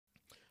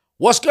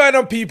What's going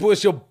on, people?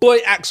 It's your boy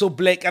Axel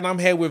Blake, and I'm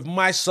here with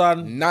my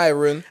son,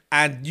 Nyron,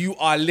 and you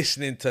are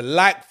listening to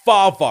Like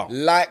Father.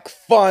 Like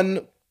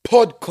Fun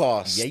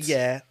Podcast.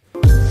 Yeah.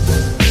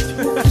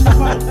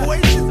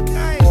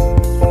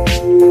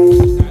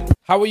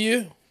 How are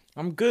you?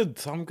 I'm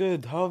good.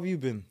 How have you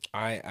been?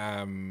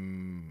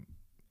 I'm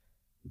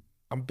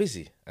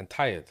busy and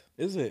tired.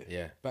 Is it?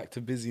 Yeah. Back to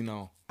busy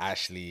now.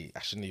 Actually, I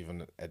shouldn't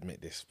even admit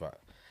this,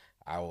 but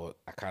I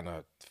kind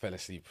of fell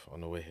asleep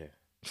on the way here.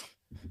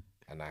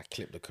 And I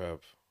clipped the curb.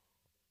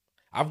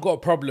 I've got a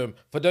problem.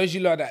 For those of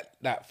you lot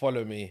that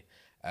follow me,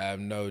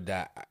 know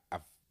that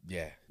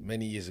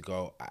many years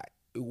ago, I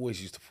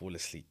always used to fall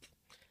asleep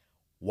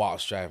while I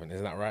was driving.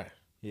 Isn't that right?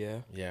 Yeah.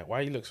 Yeah. Why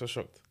you look so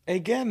shocked?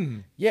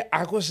 Again. Yeah,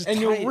 I was just And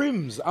tired. your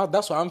rims.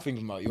 That's what I'm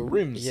thinking about. Your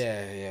rims.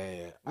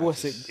 Yeah.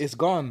 What's it? It's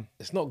gone.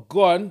 It's not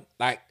gone.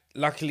 Like,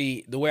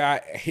 luckily, the way I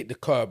hit the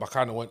curb, I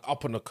kind of went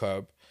up on the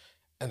curb,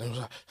 and I was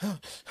like,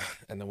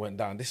 and then went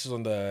down. This is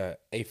on the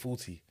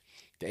A40.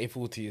 The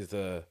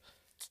A40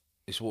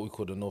 is what we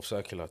call the North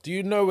Circular. Do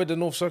you know where the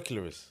North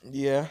Circular is?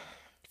 Yeah.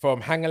 From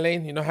Hanger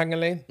Lane, you know Hanger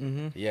Lane?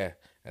 Mm-hmm. Yeah,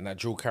 and that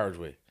dual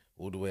carriageway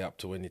all the way up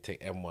to when you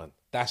take M1.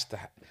 That's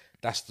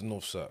the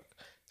North Circ.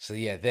 So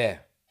yeah,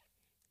 there,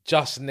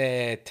 just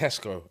near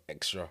Tesco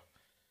Extra.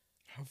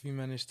 How have you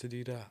managed to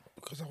do that?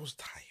 Because I was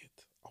tired.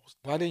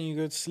 Why didn't you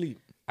go to sleep?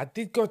 I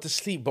did go to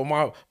sleep, but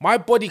my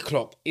body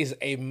clock is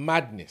a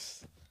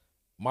madness.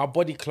 My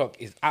body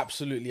clock is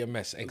absolutely a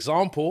mess.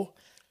 Example.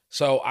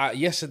 So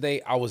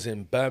yesterday I was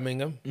in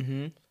Birmingham.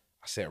 Mm-hmm.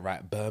 I said it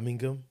right,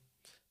 Birmingham.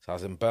 So I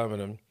was in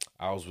Birmingham.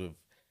 I was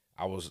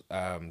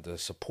the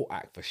support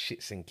act for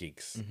Shxts and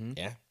Gigs. Mm-hmm.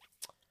 Yeah,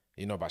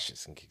 you know about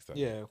Shxts and Gigs, don't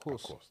you? Yeah, of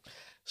course.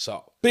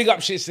 So big up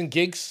Shxts and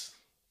Gigs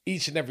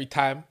each and every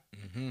time.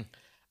 Mm-hmm.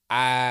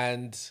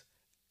 And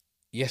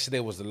yesterday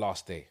was the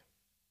last day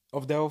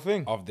Of the whole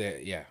thing?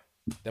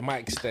 They might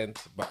extend,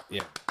 but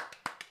yeah.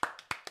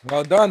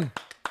 Well done.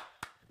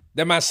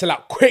 Them man sell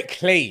out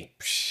quickly.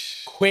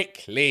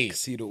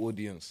 See the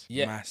audience.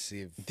 Yeah.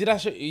 Massive. Did I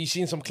show you?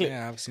 Seen some clips?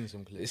 Yeah, I've seen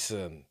some clips.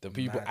 Listen, the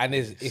people,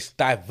 Madness. and it's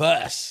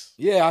diverse.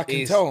 Yeah, I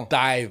can tell.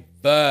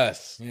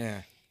 Diverse.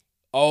 Yeah.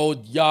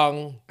 Old,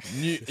 young,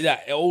 new,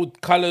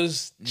 old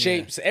colors,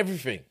 shapes,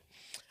 everything.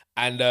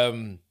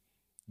 And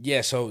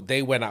so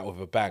they went out with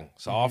a bang.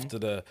 So after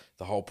the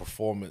whole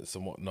performance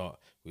and whatnot,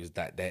 it was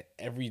that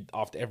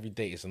after every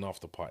day is an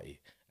after party.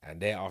 And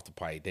their after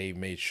party, they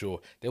made sure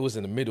they was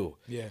in the middle.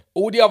 Yeah.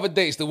 All the other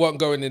dates, they weren't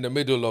going in the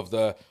middle of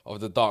the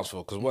dance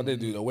floor, because what they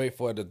do, they wait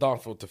for the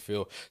dance floor to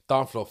fill.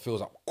 Dance floor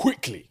fills up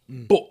quickly,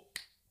 boom,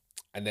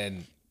 and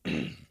then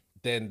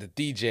the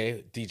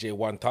DJ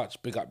One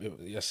Touch, big up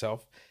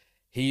yourself.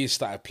 He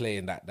started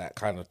playing that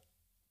kind of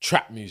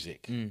trap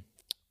music.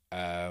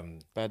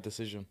 Bad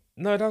decision.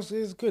 No, it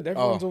was good.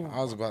 Everyone's all.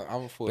 I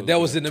thought. But that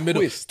was in the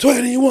middle.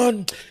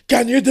 21,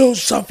 can you do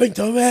something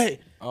to me?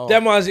 Oh.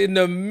 Them was in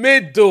the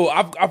middle.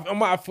 I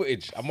might have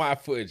footage.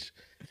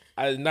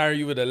 I know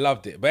you would have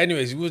loved it. But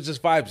anyways, we was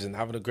just vibes and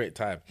having a great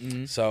time.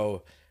 Mm-hmm.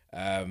 So,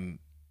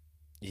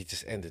 he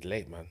just ended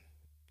late, man.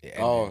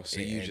 So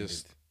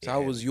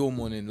how was your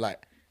morning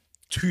like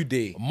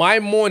today? My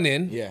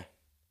morning? Yeah.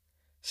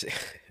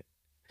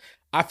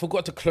 I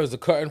forgot to close the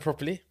curtain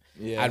properly.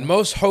 Yeah. And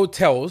most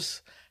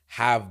hotels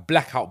have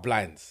blackout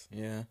blinds.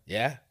 Yeah.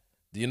 Yeah?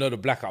 Do you know the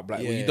blackout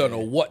blind? Well, you don't know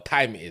what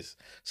time it is.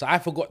 So I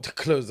forgot to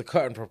close the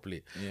curtain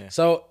properly. Yeah.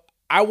 So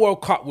I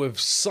woke up with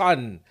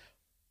sun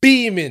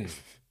beaming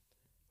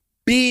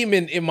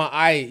in my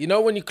eye. You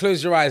know when you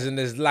close your eyes and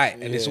there's light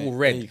and it's all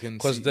red?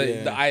 Because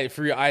the eye,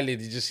 through your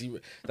eyelid, you just see.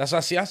 That's what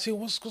I see. I see,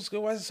 what's going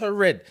on? Why is it so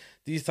red?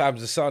 These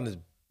times the sun is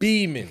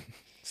beaming.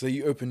 So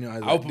you open your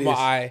eyes. I open my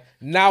eye.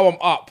 Now I'm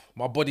up.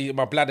 My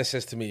bladder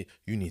says to me,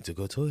 you need to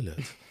go toilet.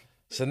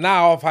 So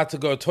now I've had to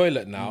go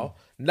toilet now.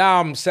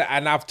 Now I'm set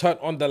and I've turned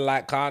on the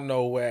light. I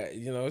know where,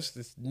 it's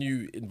this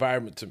new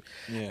environment to me.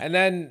 Yeah. And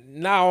then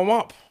now I'm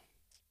up.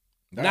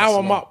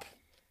 I'm up.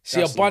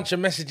 See a bunch of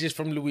messages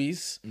from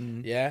Louise.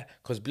 Mm-hmm. Yeah.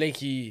 Because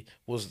Blakey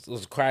was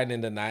crying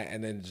in the night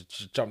and then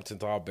just jumped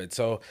into our bed.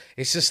 So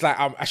it's just like,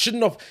 I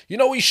shouldn't have, you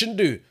know what you shouldn't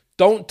do?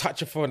 Don't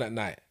touch your phone at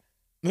night.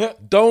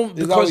 Don't.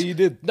 Is that what you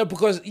did? No,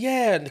 because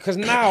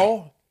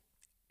now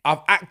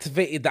I've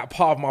activated that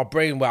part of my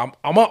brain where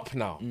I'm up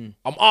now.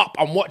 I'm up,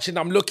 I'm watching,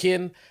 I'm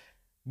looking.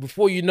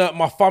 Before you know it,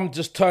 my thumb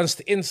just turns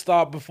to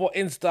Insta. Before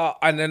Insta,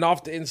 and then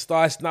after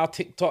Insta, it's now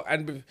TikTok.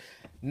 And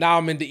now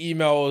I'm in the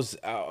emails.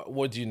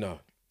 What do you know?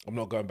 I'm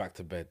not going back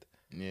to bed.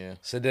 Yeah.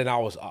 So then I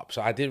was up.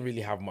 So I didn't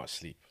really have much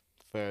sleep.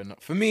 Fair enough.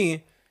 For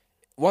me,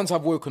 once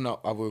I've woken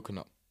up.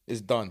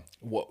 It's done.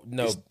 What?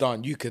 No. It's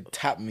done. You could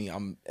tap me.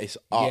 It's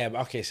up. Yeah,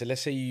 but okay. So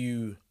let's say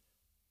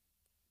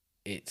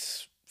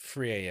it's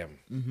 3 a.m.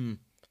 Mm-hmm.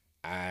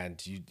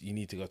 And you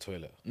need to go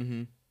toilet.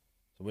 Mm-hmm.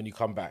 So when you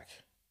come back,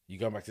 you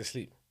go back to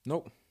sleep?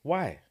 Nope.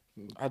 Why?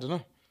 I don't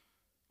know.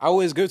 I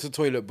always go to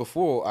toilet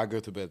before I go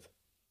to bed.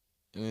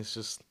 And it's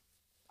just,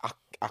 I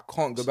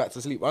can't go back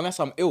to sleep unless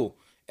I'm ill.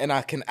 And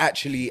I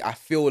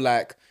feel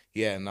like,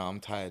 I'm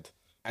tired.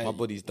 my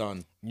body's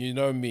done. You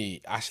know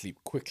me, I sleep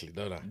quickly,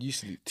 don't I? You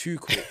sleep too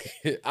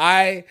quick.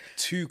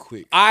 Too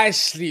quick. I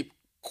sleep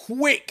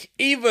quick.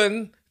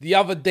 Even the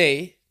other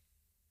day,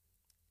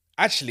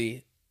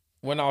 actually,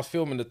 when I was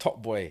filming the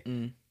Top Boy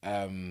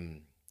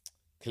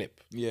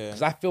clip. Yeah.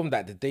 Because I filmed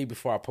that the day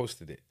before I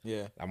posted it.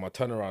 Yeah. And my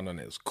turnaround on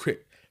it was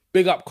quick.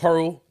 Big up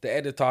Coral, the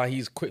editor,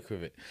 he's quick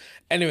with it.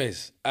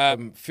 Anyways,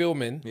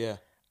 filming. Yeah.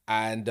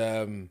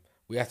 And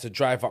we had to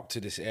drive up to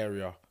this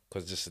area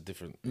because just a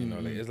different, you know,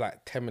 like, it's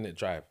like 10-minute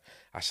drive.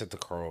 I said to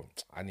Coral,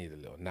 I need a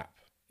little nap.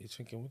 He's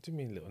thinking, what do you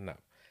mean little nap?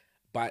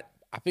 But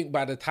I think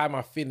by the time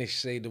I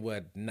finished saying the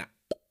word nap,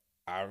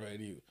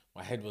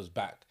 my head was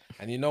back.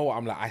 And you know what?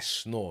 I'm like, I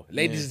snore.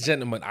 Ladies and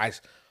gentlemen,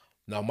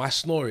 now my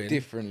snoring.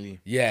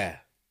 Differently. Yeah.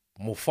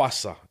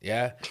 Mufasa.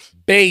 Yeah.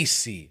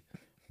 Bassy.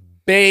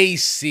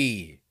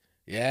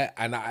 Yeah.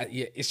 And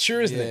it's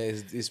true, isn't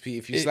it? It's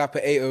if you slap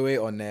an 808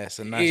 on there, it's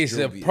a nice It's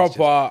drill a beat.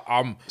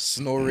 proper,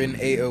 snoring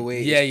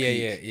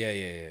 808.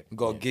 Yeah.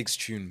 Got a gigs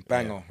tune.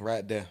 Banger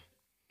right there.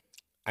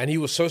 And he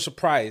was so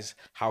surprised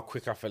how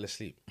quick I fell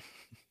asleep.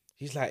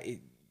 He's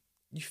like,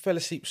 you fell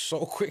asleep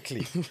so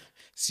quickly.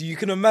 So you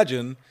can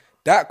imagine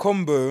that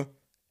combo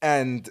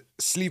and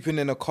sleeping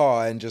in a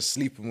car and just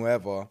sleeping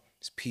wherever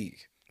is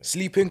peak.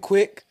 Sleeping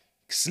quick,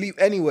 sleep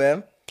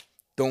anywhere,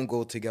 don't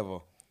go together.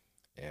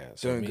 Yeah,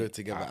 don't go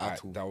together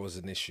at all. That was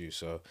an issue.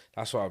 So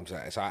that's what I'm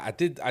saying. So I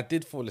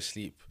did fall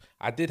asleep.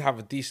 I did have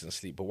a decent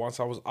sleep, but once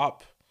I was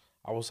up,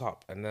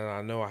 and then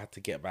I know I had to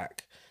get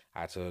back.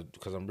 I had to,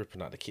 because I'm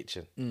ripping out the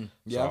kitchen.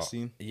 Yeah, I've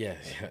seen. Yeah.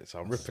 So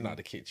I'm ripping out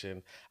the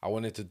kitchen. I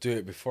wanted to do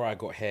it before I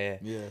got here.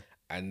 Yeah.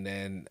 And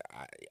then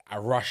I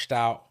rushed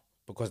out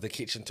because the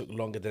kitchen took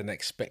longer than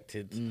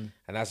expected.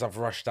 And as I've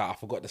rushed out, I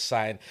forgot the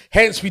sign.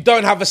 Hence, we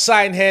don't have a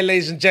sign here,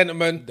 ladies and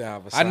gentlemen. Don't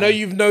have a I know sign.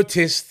 you've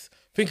noticed.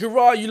 Thinking,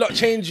 right, you lot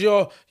change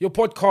your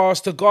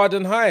podcast to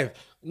Garden Hive.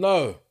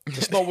 No,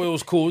 that's not what it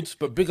was called.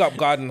 But big up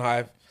Garden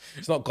Hive.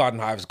 It's not Garden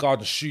Hive, it's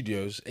Garden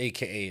Studios,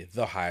 a.k.a.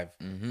 The Hive.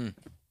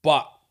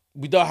 But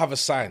we don't have a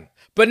sign.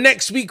 But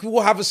next week, we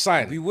will have a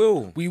sign. We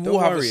will. We Don't will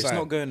have worry, a sign. It's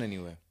not going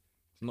anywhere.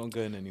 It's not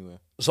going anywhere.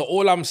 So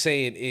all I'm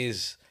saying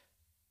is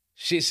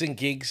Shxts and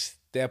Gigs,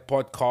 their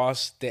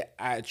podcast, their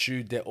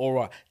attitude, their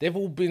aura, they've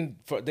all been,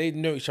 they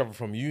know each other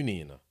from uni,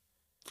 you know.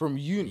 From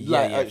uni?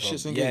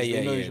 Shxts and Gigs,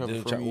 they know each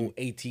other from uni. All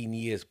 18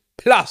 years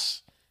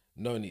plus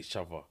known each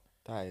other.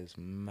 That is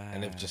mad.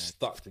 And they've just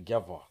stuck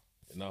together,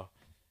 you know.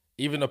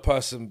 Even a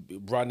person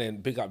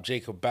running, big up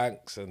Jacob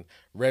Banks and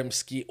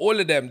Remski, all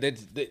of them,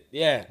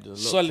 they're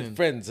solid in.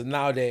 friends. And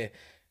now they're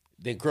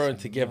growing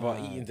together,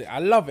 eating. I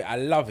love it. I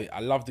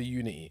love the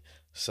unity.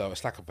 So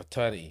it's like a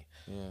fraternity.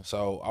 Yeah.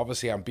 So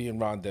obviously I'm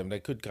being around them. They're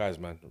good guys,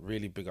 man.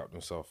 Really big up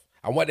themselves.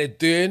 And what they're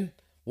doing,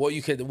 where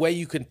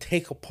you can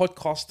take a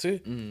podcast to,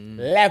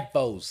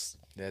 levels.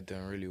 They're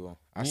doing really well.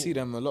 I see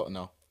them a lot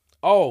now.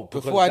 Oh,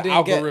 because Before the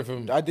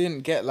algorithm. I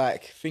didn't get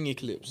like thingy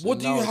clips. What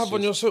do you have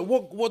on your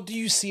what do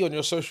you see on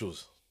your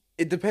socials?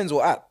 It depends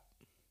what app.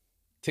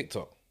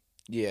 TikTok.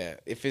 Yeah,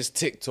 if it's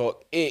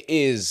TikTok, it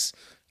is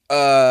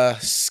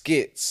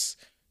skits,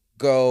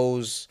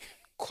 girls,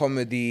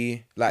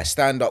 comedy, like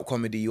stand-up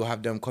comedy. You'll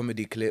have them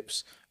comedy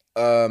clips.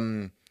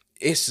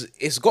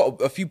 It's got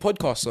a few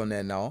podcasts on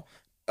there now.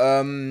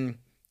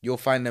 You'll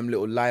find them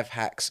little life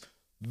hacks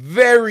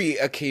very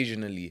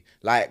occasionally.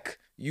 Like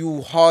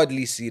you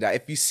hardly see that.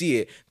 If you see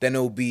it, then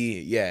it'll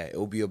be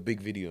a big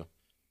video.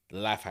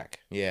 Life hack.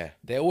 Yeah.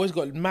 They always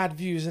got mad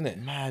views,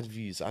 innit? Mad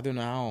views. I don't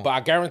know how. But I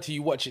guarantee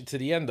you watch it to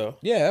the end, though.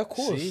 Yeah, of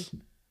course. See?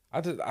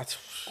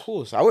 Of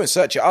course. I won't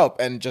search it up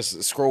and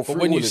just scroll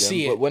through when all you of them.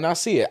 see it, but when I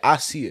see it, I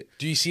see it.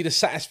 Do you see the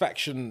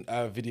satisfaction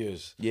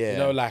videos? Yeah. You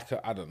know, like,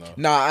 I don't know.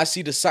 Nah, I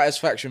see the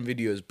satisfaction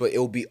videos, but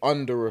it'll be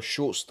under a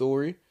short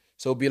story.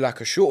 So it'll be like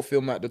a short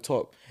film at the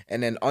top.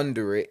 And then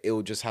under it,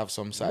 it'll just have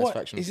some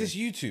satisfaction. What? Is this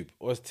YouTube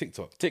or is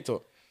TikTok?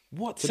 TikTok.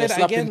 What? So Say they're that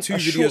slapping again? two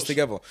videos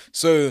together.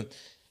 So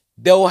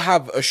they'll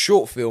have a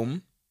short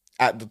film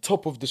at the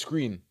top of the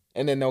screen,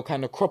 and then they'll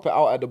kind of crop it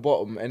out at the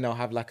bottom, and they'll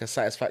have like a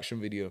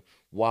satisfaction video.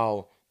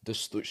 Wow, the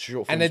short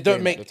film. And they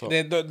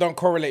don't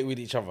correlate with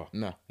each other.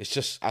 No, it's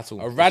just at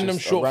all. A random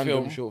short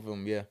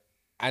film. Yeah.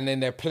 And then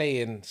they're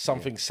playing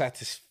something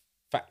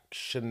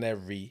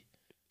satisfactionary.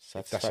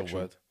 That's a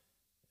word.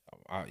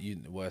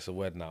 It's a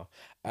word now.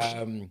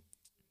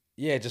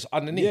 Yeah, just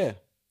underneath. Yeah,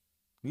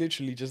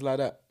 literally just like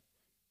that.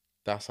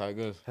 That's how it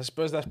goes. I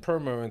suppose that's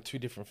promo and two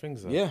different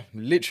things, though. Yeah,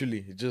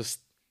 literally just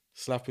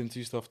slapping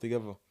two stuff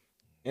together.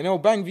 And it'll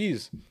bang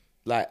views.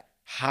 Like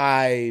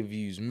high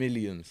views,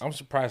 millions. I'm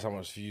surprised how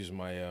much views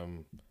my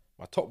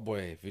my Top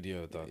Boy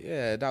video done.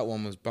 Yeah, that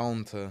one was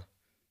bound to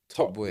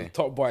Top Boy.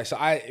 Top Boy. So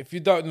if you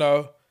don't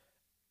know,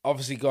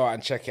 obviously go out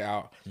and check it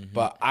out.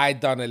 But I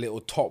done a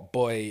little Top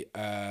Boy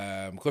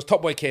because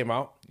Top Boy came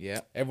out. Yeah.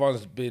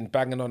 Everyone's been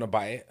banging on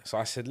about it. So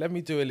I said, let me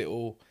do a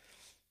little,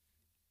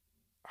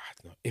 I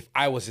don't know, if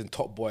I was in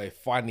Top Boy,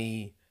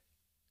 funny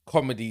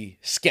comedy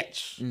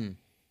sketch.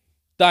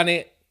 Done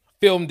it,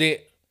 filmed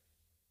it,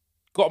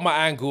 got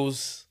my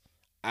angles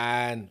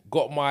and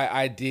got my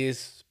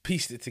ideas,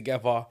 pieced it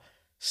together,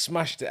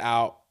 smashed it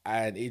out,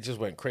 and it just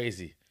went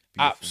crazy.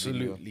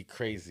 Absolutely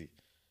crazy.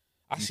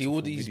 I see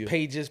all Beautiful these video.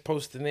 pages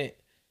posting it.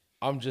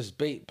 I'm just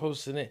bait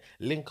posting it.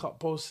 Link up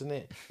posting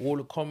it. Wall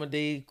of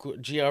Comedy,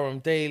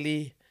 GRM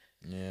Daily,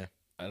 Yeah.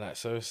 and that.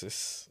 So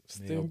it's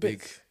Yeah, doing big.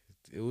 bits.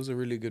 It was a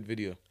really good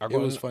video. I It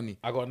got was funny.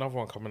 I got another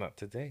one coming up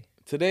today.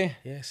 Today,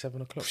 Yeah,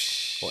 7 o'clock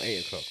or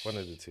 8 o'clock. One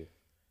of the two.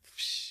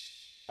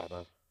 I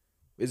know.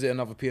 is it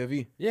another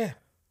POV? Yeah.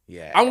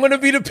 Yeah. I'm gonna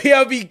be the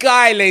POV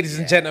guy, ladies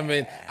and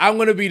gentlemen. I'm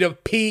gonna be the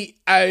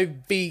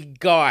POV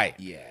guy.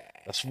 Yeah.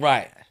 That's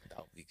right.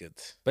 That'll be good.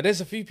 But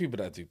there's a few people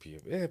that do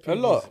POV. Yeah, A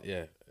lot.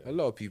 Yeah. A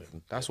lot of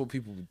people. That's what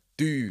people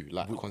do,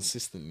 like,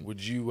 consistently.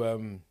 Would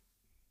you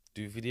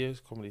do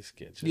videos, comedy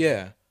sketches?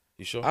 Yeah.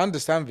 You sure? I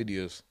understand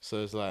videos,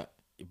 so it's like,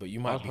 But you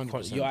might be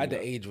 100% you're at do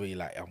the that. age where you're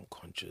like, I'm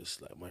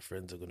conscious. Like my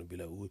friends are gonna be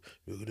like, "Oh,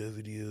 look at that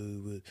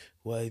video.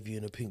 Why have you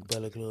in a pink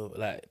balaclava?"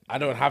 Like I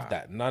don't have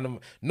that.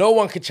 No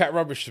one can chat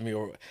rubbish to me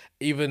or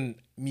even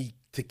me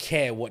to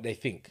care what they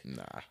think.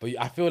 nah. But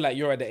I feel like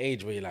you're at the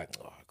age where you're like,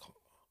 oh, I can't.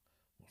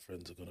 My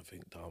friends are gonna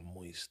think that I'm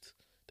moist.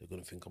 They're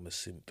gonna think I'm a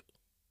simp.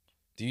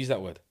 Do you use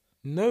that word?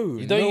 No,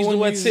 You don't no use the one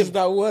word uses simp.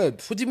 that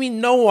word. What do you mean,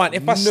 no one?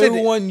 If I said No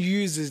it, one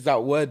uses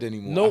that word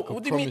anymore. No, I can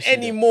what do you mean promise that.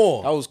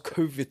 anymore? That was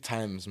COVID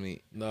times,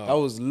 mate. No. That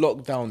was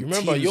lockdown. you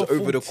remember Teams you're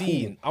 14. over the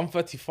cool. I'm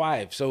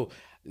 35. So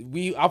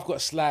I've got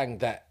slang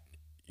that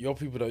your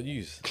people don't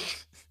use.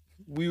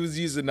 We was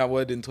using that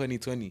word in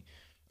 2020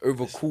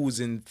 over calls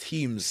in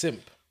teams.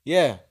 Simp.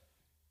 Yeah,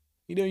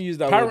 you don't use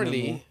that word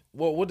Apparently,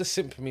 anymore. what does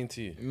simp mean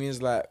to you? It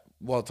means like,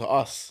 well, to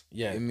us,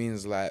 Yeah. it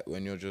means like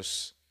when you're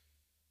just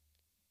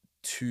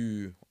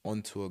too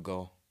onto a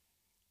girl,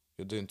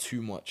 you're doing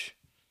too much.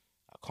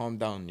 Calm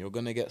down. You're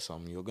gonna get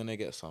some. You're gonna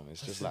get some.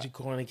 It's just like, I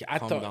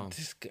calm thought down.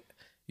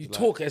 you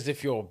talk as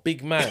if you're a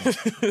big man,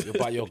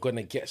 but you're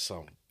gonna get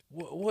some.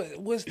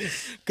 What's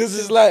this? because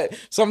it's like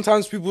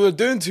sometimes people are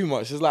doing too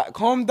much. It's like,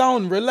 calm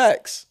down,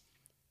 relax.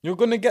 You're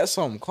gonna get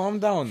some. Calm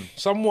down.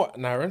 Somewhat,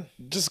 Naren.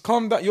 Just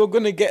calm down. You're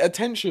gonna get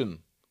attention.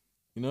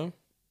 You know.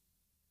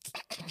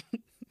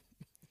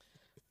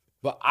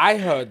 But I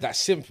heard that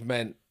simp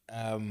meant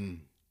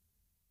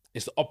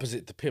it's the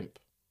opposite to pimp.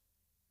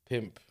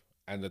 Pimp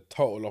and the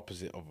total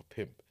opposite of a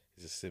pimp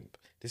is a simp.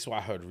 This is what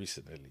I heard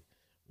recently.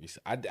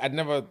 I'd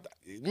never.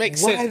 It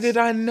makes sense. Why did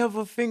I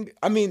never think?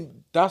 I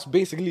mean, that's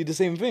basically the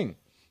same thing.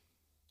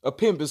 A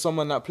pimp is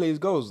someone that plays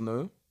girls.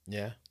 No,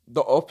 Yeah.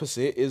 the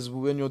opposite is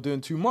when you're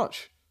doing too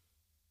much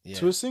Yeah.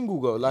 to a single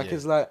girl. Like Yeah.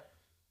 it's like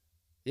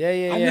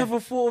Yeah. I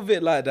never thought of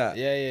it like that.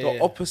 Yeah. The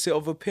opposite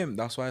of a pimp.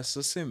 That's why it's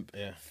a simp.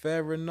 Yeah.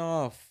 Fair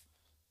enough.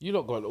 You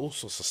lot got all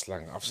sorts of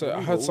slang. I we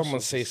heard got all someone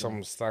sorts say of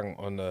some slang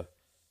on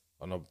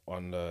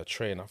the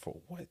train. I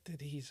thought, what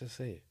did he just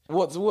say?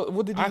 What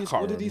did he? I can't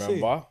what did he say?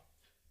 remember.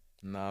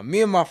 Nah,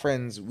 me and my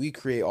friends, we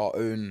create our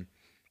own.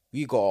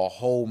 We got a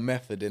whole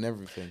method and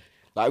everything.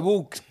 Like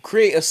we'll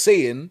create a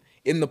saying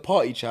in the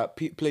party chat,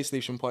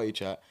 PlayStation party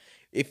chat.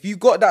 If you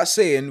got that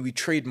saying, we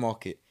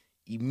trademark it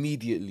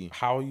immediately.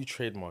 How are you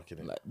trademarking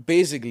it? Like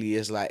basically,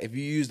 it's like if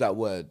you use that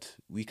word,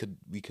 we could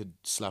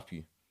slap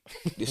you.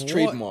 It's What?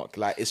 trademark.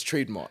 Like it's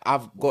trademark.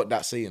 I've got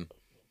that saying.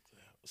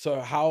 So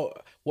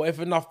what if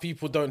enough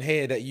people don't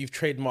hear that you've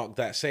trademarked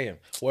that saying?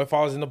 What if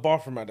I was in the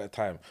bathroom at that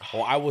time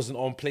or I wasn't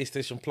on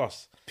PlayStation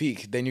Plus?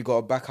 Peak. Then you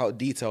gotta back out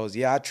details.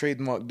 Yeah, I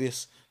trademarked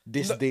this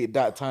date,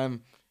 that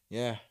time.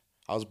 Yeah,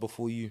 I was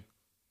before you,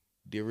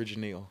 the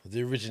originator.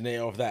 The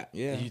originator of that.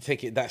 Yeah. You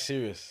take it that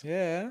serious.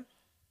 Yeah,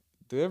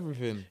 do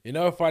everything. You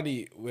know,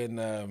 funny, when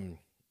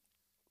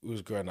we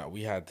was growing up,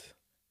 we had,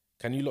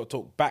 can you lot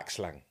talk back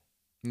slang?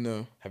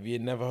 No, Have you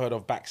never heard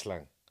of back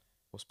slang?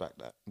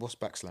 what's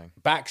back slang?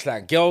 Back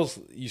slang. Girls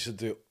used to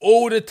do it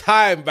all the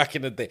time back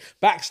in the day.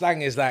 Back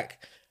slang is like,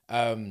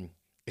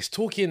 it's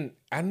talking,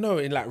 I know,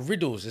 in like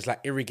riddles. It's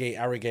like irrigate,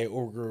 arrogate,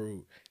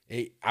 orguru.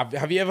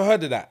 Have you ever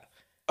heard of that?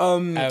 What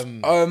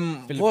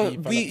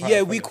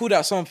we call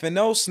that something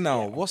else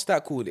now. What's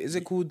that called? Is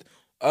it called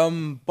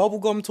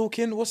bubblegum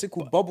talking? What's it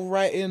called? Bubble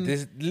writing?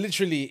 There's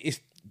literally,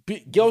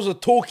 girls are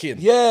talking.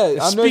 Yeah,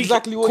 I know Speak-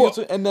 exactly what you're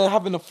talking. And they're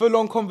having a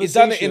full-on He's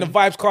conversation. done it in a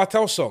Vibes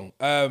Cartel song.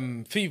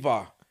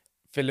 Fever.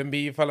 Feeling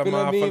B, follow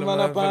my, Yeah,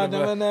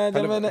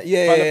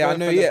 I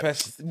know. Yeah,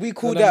 we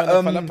call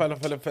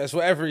that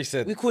whatever he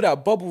said. we call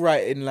that bubble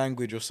writing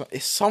language or something.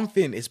 It's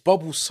something. It's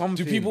bubble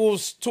something. Do people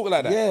talk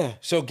like that? Yeah.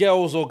 So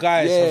girls or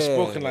guys Yeah. have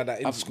spoken like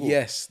that in school.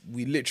 Yes,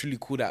 we literally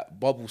call that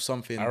bubble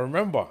something. I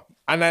remember,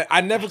 and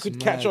I never could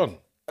catch on.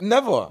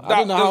 Never. I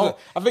don't know how.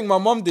 I think my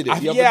mom did it.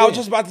 the other I was day.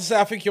 just about to say.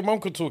 I think your mom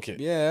could talk it.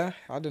 Yeah,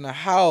 I don't know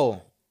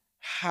how.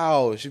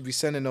 How should be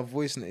sending a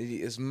voice note?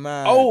 It's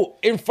mad. Oh,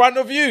 in front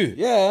of you.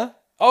 yeah.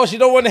 Oh, she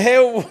don't want to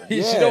hear. She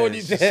Yeah, don't want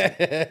you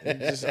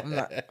it's to hear. I'm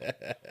not.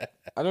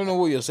 I don't know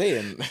what you're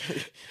saying.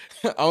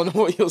 I don't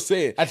know what you're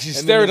saying. And she's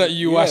then staring it's- at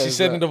you while yeah, she's it's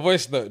sending like- the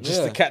voice note just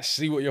Yeah. to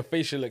see what your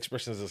facial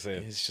expressions are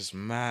saying. It's just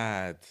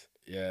mad.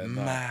 Yeah,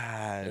 nah.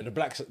 Mad.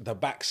 The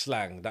back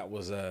slang that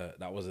was a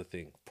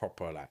thing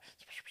proper like.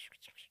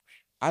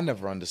 I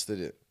never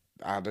understood it.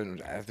 I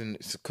didn't.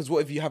 Because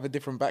what if you have a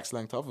different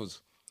backslang to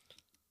others?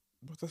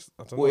 I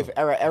don't What know. if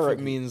error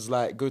means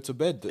like go to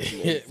bed?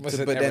 what's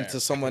But an then error? to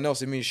someone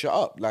else it means shut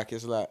up. Like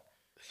it's like,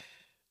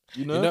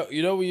 You know what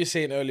you were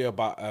saying earlier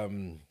about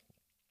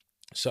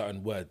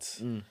certain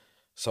words.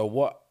 So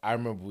what I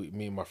remember,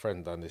 me and my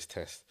friend done this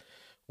test.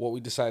 What we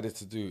decided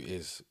to do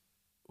is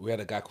we had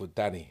a guy called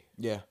Danny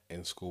Yeah.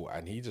 in school,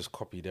 and he just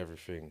copied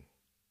everything.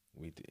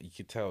 You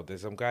could tell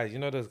there's some guys, you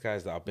know, those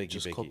guys that are biggie,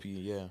 Just copy,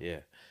 yeah. yeah.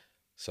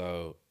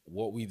 So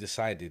what we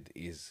decided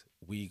is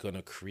we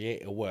gonna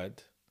create a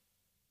word.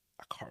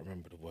 I can't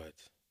remember the word,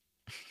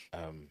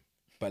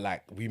 but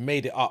like we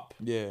made it up.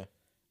 Yeah.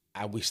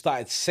 And we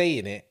started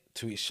saying it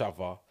to each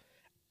other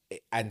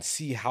and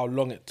see how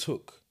long it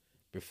took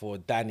before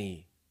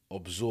Danny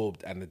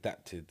absorbed and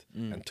adapted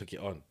and took it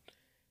on.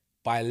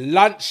 By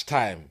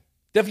lunchtime,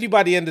 definitely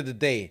by the end of the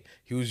day,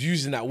 he was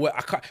using that word.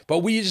 But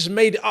we just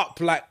made it up.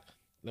 Like,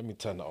 let me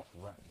turn that off.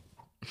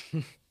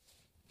 Right.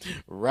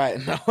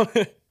 Right now.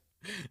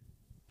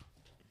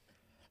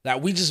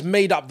 Like, we just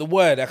made up the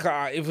word.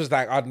 It was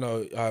like, I don't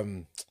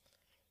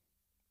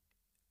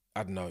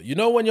know. You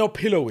know when you're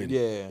pillowing?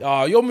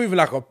 Yeah. You're moving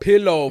like a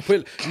pillow.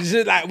 It's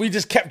just like we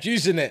just kept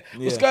using it.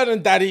 What's going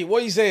on, Daddy?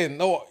 What are you saying?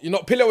 No, you're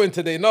not pillowing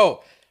today.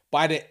 No.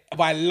 By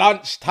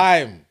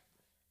lunchtime,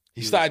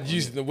 he started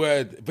using the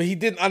word, but he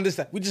didn't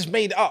understand. We just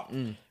made it up.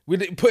 We're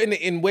putting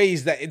it in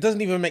ways that it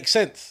doesn't even make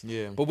sense.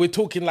 Yeah. But we're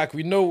talking like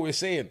we know what we're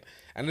saying,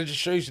 and it just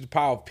shows you the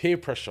power of peer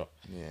pressure.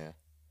 Yeah.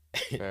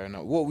 Fair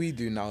enough. What we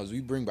do now is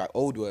we bring back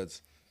old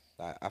words.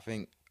 Like I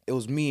think it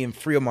was me and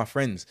 3 of my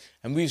friends,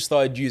 and we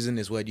started using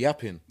this word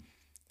yapping.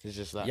 It's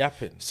just like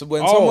Yapping. So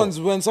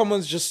when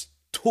someone's just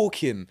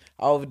talking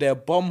out of their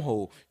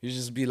bumhole, you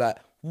just be like,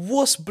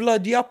 "What's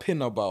blood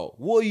yapping about?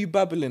 What are you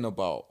babbling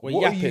about? What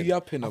are you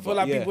yapping about?" I feel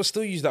like people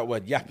still use that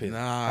word, yapping.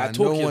 Nah, like,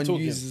 no one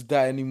uses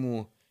that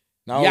anymore.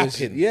 Now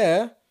Yapping.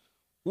 Yeah.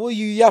 What are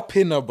you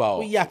yapping about?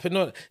 What are you yapping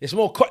on? It's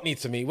more Cockney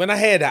to me. When I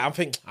hear that, I'm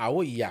thinking,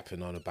 what are you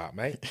yapping on about,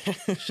 mate?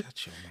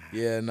 Shut your mouth.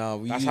 Yeah,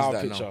 no, That's how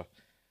I picture. now.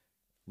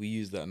 We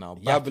use that now.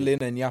 Yapping.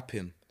 Babbling and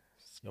yapping.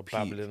 You're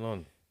babbling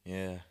on.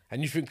 Yeah.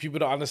 And you think people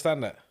don't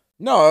understand that?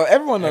 No,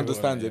 everyone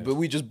understands it, but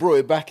we just brought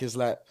it back. It's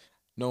like,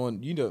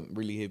 you don't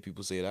really hear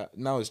people say that.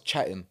 Now it's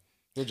chatting.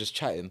 You're just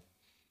chatting.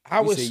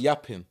 We say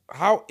yapping.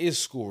 How is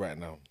school right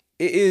now?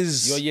 It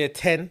is. You're year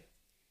 10?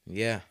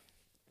 Yeah.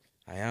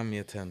 I am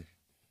year 10.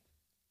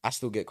 I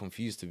still get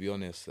confused, to be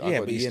honest. Yeah, I got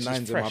but it's year just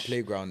 9s in my fresh.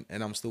 playground,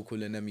 and I'm still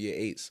calling them year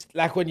 8s.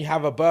 Like when you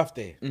have a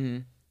birthday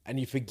and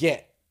you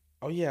forget,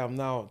 oh yeah, I'm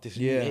now this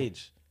new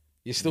age.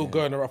 You're still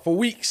going around for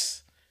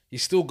weeks. You're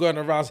still going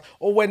around.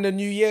 Or when the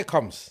new year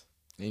comes.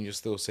 And you're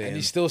still saying. And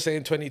you're still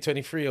saying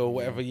 2023 or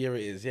whatever year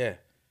it is, yeah.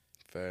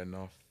 Fair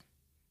enough.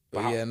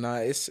 But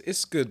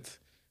it's good.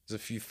 There's a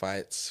few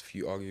fights, a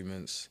few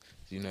arguments.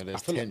 You know,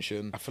 there's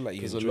tension. I feel like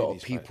you there's enjoy a lot of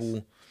these people.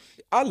 fights.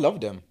 I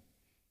love them.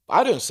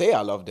 I don't say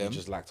I love them. You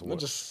just like to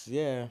watch.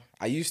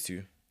 I used to.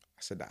 I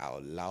said that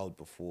out loud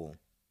before.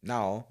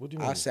 Now, What do you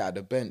mean? I sit at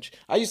the bench.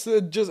 I used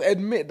to just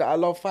admit that I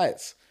love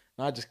fights.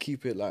 Now I just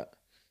keep it like,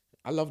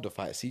 I love the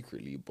fight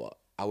secretly, but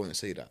I won't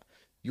say that.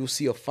 You'll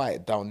see a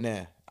fight down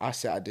there. I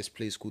sit at this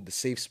place called the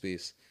Safe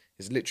Space.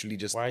 It's literally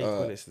just... Why you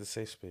call it the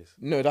safe space?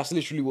 No, that's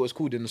literally what it's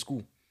called in the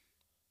school.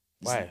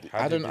 Why?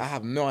 I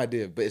have no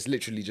idea, but it's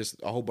literally just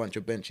a whole bunch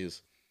of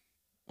benches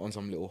on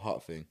some little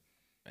hut thing.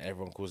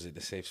 Everyone calls it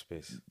the safe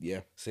space.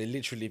 Yeah. So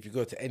literally, if you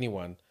go to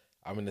anyone,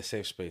 I'm in the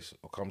safe space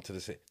or come to the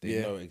safe,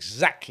 they know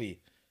exactly.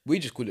 We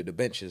just call it the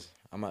benches.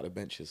 I'm at the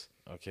benches.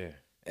 Okay.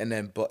 And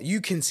then, but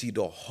you can see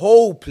the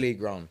whole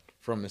playground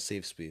from the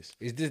Safe Space.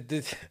 Is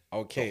this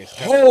okay? It's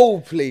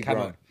Whole playground.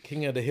 kinda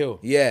King of the Hill.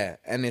 Yeah,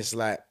 and it's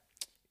like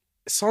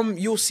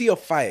you'll see a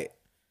fight.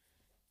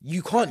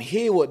 You can't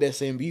hear what they're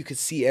saying, but you can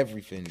see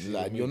everything.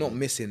 Like you're not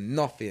missing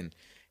nothing.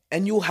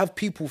 And you'll have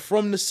people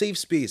from the Safe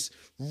Space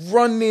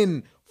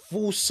running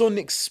full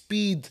sonic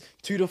speed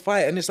to the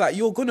fight. And it's like,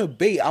 you're gonna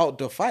bait out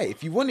the fight.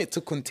 If you want it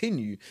to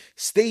continue,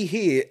 stay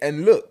here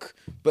and look.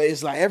 But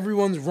it's like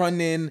everyone's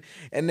running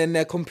and then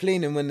they're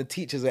complaining when the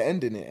teachers are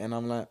ending it. And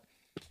I'm like,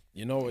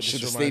 You know what?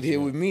 should have stayed here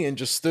with me and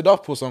just stood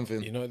up or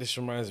something. You know what this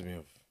reminds me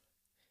of?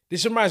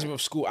 This reminds me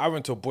of school. I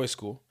went to a boys'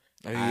 school.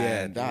 Oh,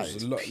 yeah, and that it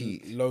was is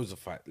peak. loads of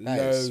fights. That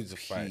Loads is of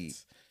peak.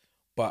 fights.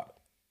 But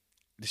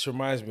this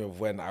reminds me of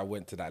when I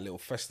went to that little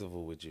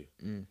festival with you.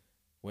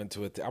 Went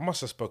to I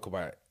must have spoke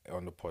about it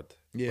on the pod.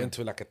 Yeah. Went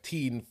to like a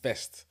teen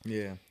fest.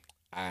 Yeah.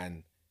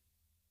 And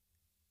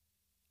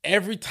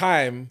every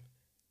time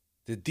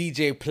the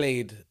DJ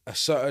played a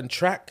certain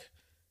track,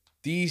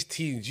 these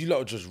teens, you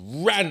lot just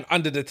ran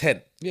under the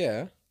tent.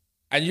 Yeah.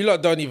 And you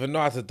lot don't even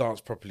know how to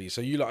dance properly. So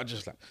you lot are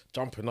just like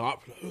jumping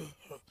up.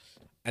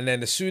 And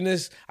then as soon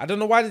as, I don't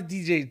know why the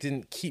DJ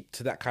didn't keep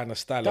to that kind of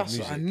style of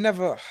music. I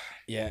never...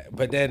 Yeah,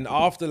 but then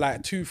after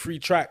like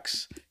 2-3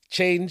 tracks,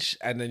 change,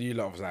 and then you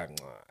lot was like,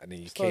 nah, and then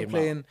you started came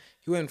playing. out.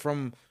 He went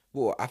from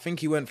I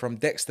think he went from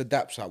Dexter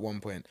Daps at one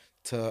point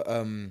to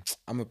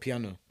I'm a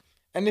Piano,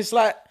 and it's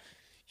like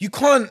you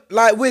can't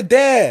we're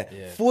there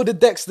for the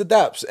Dexter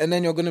Daps, and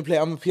then you're gonna play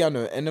I'm a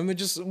Piano, and then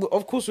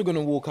of course we're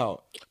gonna walk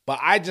out. But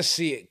I just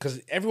see it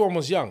because everyone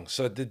was young,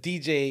 so the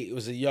DJ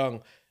was a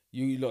young.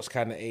 You lot's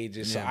kind of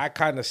ages. So Yeah. I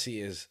kind of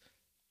see it as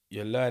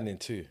you're learning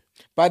too.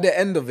 By the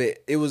end of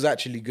it, it was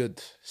actually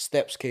good.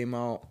 Steps came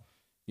out.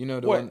 You know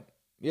the What? one.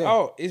 Yeah.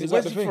 Oh, was where's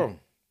at the he thing. from?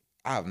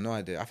 I have no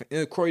idea. I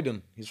think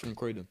Croydon. He's from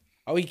Croydon.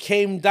 Oh, he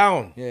came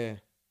down Yeah.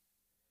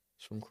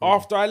 He's from Croydon.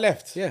 after I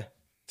left. Yeah.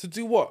 To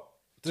do what?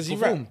 Does he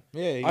Perform. rap?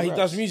 Yeah. He does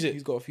raps. music.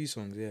 He's got a few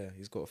songs. Yeah.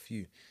 He's got a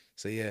few.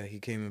 So yeah, he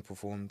came and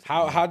performed.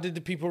 How did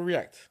the people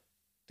react?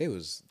 They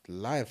was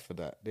live for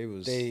that.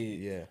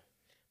 Yeah.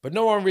 But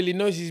no one really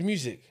knows his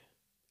music.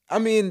 I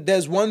mean,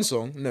 there's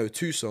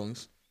two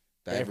songs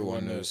that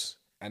everyone knows.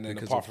 And then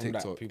because apart of from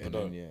TikTok, that, people and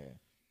don't. then, yeah.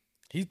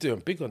 He's doing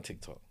big on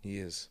TikTok. He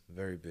is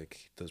very big.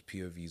 He does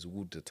POVs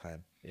all the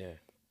time. Yeah.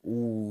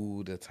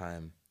 All the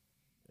time.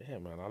 Yeah,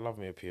 man. I love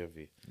me a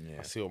POV. Yeah.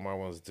 I see what my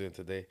one's doing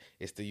today.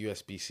 It's the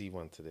USB-C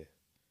one today.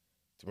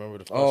 Do you remember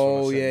the first one? Oh,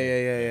 I sent you?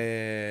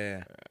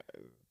 yeah.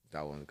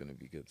 That one's gonna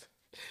be good.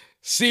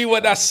 See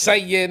what that's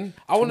saying?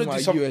 I want to do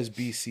some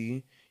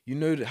USB-C. You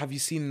know, have you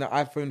seen the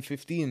iPhone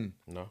 15?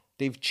 No.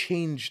 They've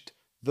changed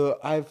the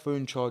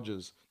iPhone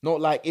chargers. Not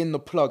like in the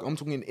plug. I'm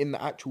talking in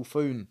the actual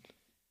phone.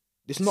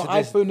 It's not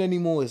iPhone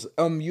anymore. It's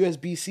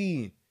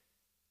USB-C.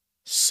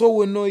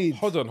 So annoyed.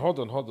 Hold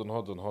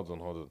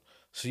on.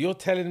 So you're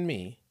telling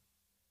me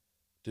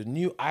the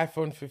new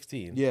iPhone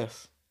 15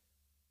 Yes.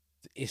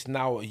 is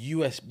now a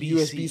USB-C.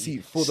 USB-C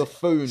for the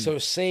phone. So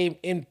same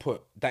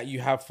input that you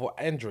have for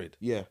Android.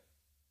 Yeah.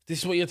 This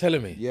is what you're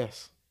telling me?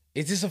 Yes.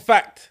 Is this a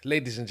fact,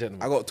 ladies and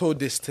gentlemen? I got told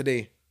this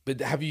today.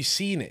 But have you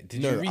seen it?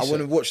 Did No, you I research?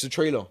 want to watch the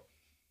trailer.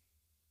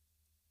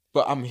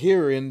 But I'm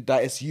hearing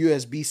that it's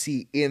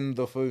USB-C in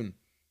the phone.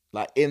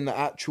 Like in the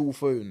actual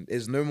phone.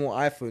 There's no more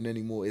iPhone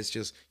anymore. It's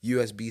just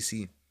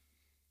USB-C.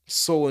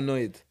 So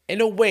annoyed. In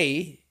a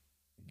way,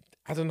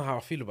 I don't know how I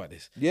feel about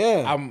this.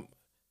 Yeah.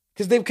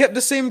 Because they've kept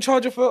the same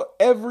charger for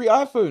every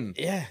iPhone.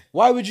 Yeah.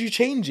 Why would you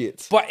change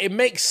it? But it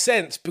makes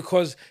sense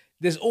because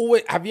there's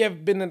always... Have you ever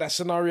been in that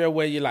scenario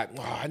where you're like,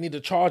 oh, I need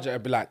a charger?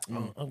 I'd be like,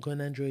 oh, I'm going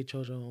Android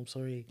charger. I'm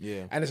sorry.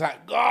 Yeah. And it's like,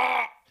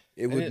 ah!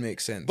 It would make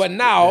sense. But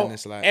now, then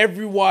it's like,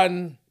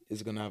 everyone...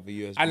 is going to have a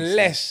USB-C.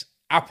 Unless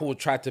Apple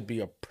tried to be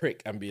a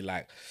prick and be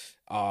like,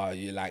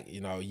 you're like,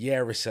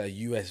 yeah, it's a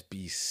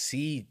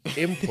USB-C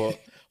input,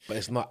 but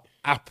it's not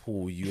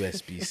Apple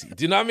USB-C.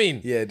 Do you know what I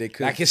mean? Yeah, they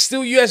could. Like it's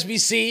still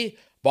USB-C,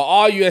 but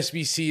our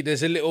USB-C,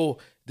 there's a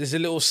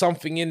little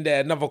something in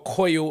there, another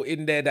coil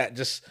in there that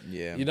just,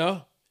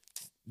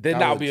 then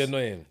that'll be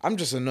annoying. I'm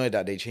just annoyed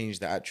that they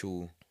changed the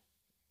actual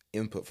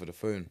input for the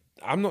phone.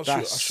 I'm not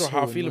sure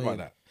how I feel about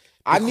that.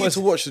 I need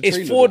to watch the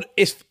trailer.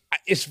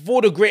 It's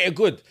for the greater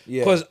good.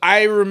 Yeah. Because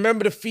I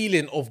remember the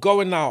feeling of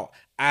going out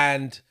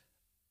and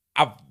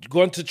I've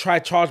gone to try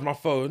charge my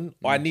phone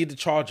or I need a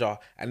charger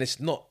and it's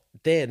not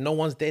there. No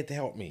one's there to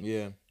help me.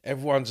 Yeah.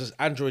 Everyone's just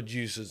Android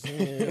users.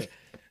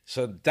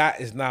 So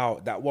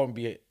that won't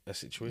be a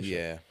situation.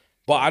 Yeah.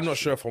 But I'm not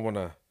sure if I want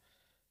to.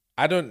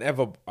 I don't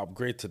ever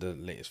upgrade to the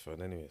latest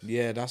phone anyways.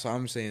 Yeah, that's what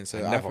I'm saying. So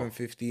never. iPhone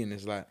 15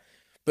 is like...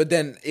 But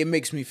then it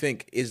makes me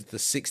think, is the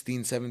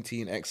 16,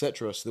 17,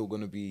 etc. still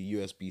going to be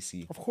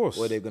USB-C? Of course.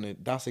 Or they're going to...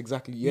 That's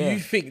exactly... Yeah. You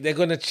think they're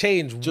going to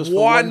change Just for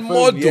one one phone?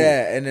 model?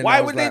 Yeah. And then why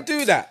I was would like, they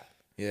do that?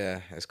 Yeah,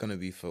 it's going to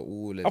be for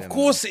all of them. Of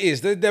course it is.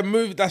 They're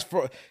moved. That's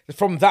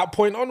from that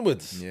point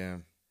onwards. Yeah.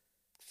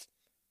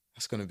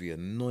 That's going to be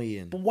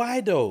annoying. But why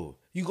though?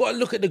 You got to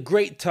look at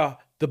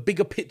the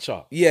bigger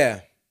picture.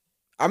 Yeah.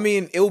 I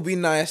mean, it'll be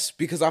nice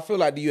because I feel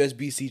like the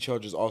USB-C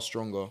chargers are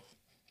stronger,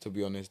 to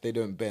be honest. They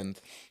don't bend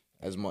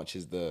as much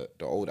as the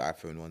old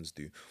iPhone ones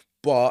do.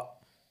 But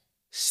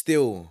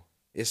still,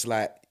 it's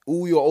like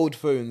all your old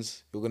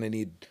phones, you're going to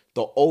need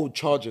the old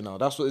charger now.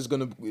 That's what it's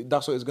going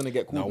to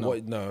get called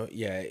now.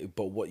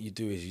 But what you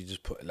do is you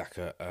just put like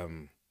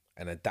an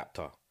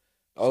adapter.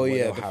 Oh, what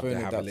yeah, they'll the have, phone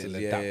they have a adapters. little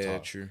Yeah, adapter.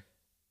 true.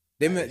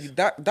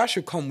 That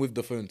should come with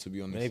the phone, to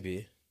be honest.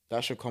 Maybe.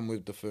 That should come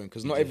with the phone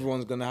because not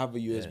everyone's going to have a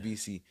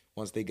USB-C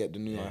once they get the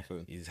new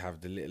iPhone. You just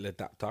have the little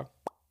adapter,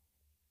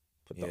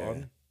 put that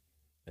on,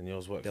 and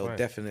yours works They'll fine.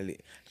 definitely...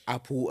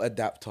 Apple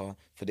adapter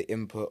for the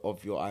input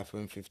of your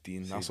iPhone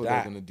 15. That's what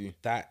they're going to do.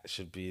 That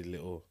should be a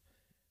little...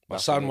 My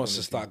That's what son they're wants to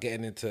gonna start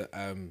getting into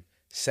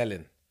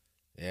selling.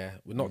 Yeah,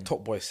 we're not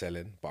top boy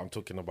selling, but I'm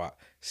talking about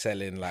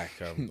selling like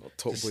Not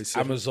top just boy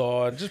selling.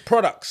 Amazon, just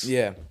products.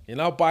 Yeah.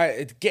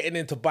 Getting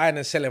into buying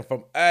and selling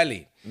from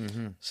early.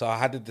 So I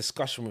had a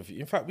discussion with you.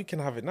 In fact, we can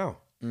have it now.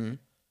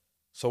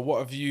 So what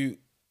have you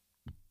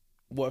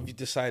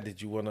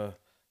decided you want to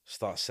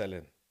start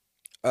selling?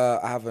 I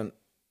haven't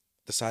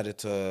decided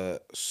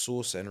to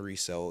source and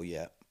resell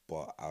yet,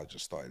 but I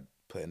just started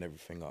putting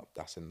everything up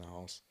that's in the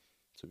house,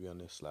 to be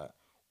honest. Like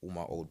all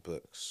my old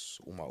books,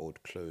 all my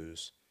old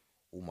clothes,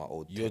 all my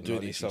old You're doing it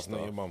technology yourself, not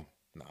stuff. your mum.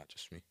 Nah,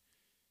 just me.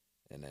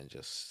 And then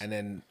just... And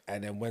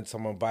then when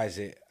someone buys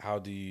it, how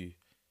do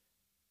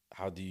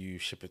you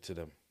ship it to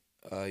them?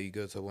 you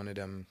go to one of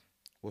them,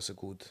 what's it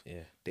called?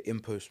 Yeah. The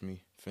Impost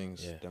Me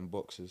things, Yeah. them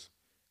boxes.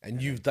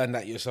 And you've done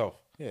that yourself.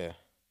 Yeah.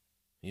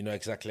 You know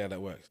exactly how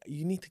that works.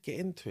 You need to get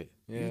into it.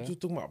 Yeah. You're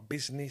just talking about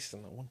business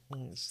and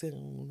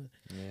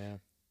Yeah.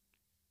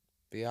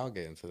 But yeah, I'll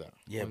get into that.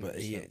 Yeah, but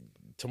 100%. yeah,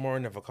 tomorrow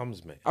never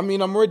comes, mate. I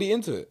mean, I'm already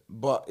into it,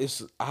 but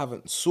I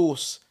haven't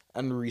sourced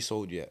and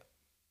resold yet.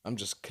 I'm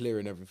just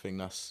clearing everything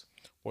that's.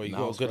 Well, you in the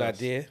got a house good first.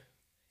 idea.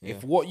 Yeah.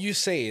 If what you're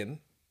saying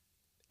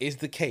is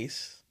the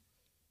case,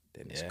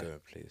 Then it's going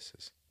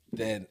places.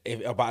 then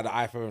about the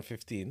iPhone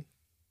 15.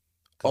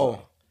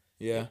 Oh,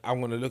 yeah.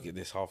 I'm gonna look at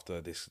this after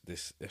this.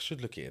 I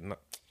should look at it.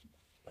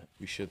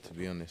 We should, to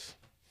be honest.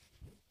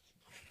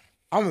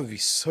 I'm gonna be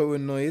so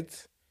annoyed,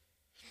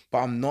 but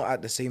I'm not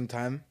at the same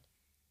time.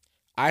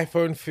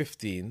 iPhone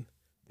 15.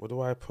 What do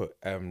I put?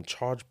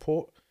 Charge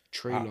port.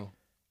 Trailer.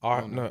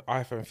 No,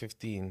 iPhone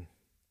 15.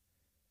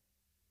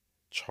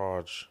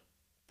 Charge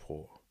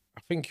port.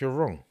 I think you're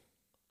wrong.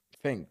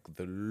 Thank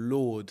the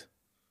Lord.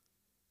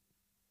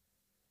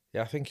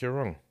 Yeah, I think you're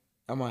wrong.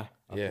 Am I?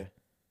 Okay. Yeah.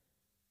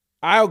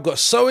 I got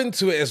so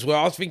into it as well.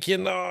 I was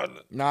thinking, no.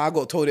 Nah, I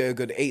got told it a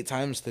good 8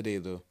 times today,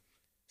 though.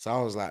 So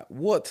I was like,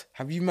 what?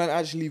 Have you, man,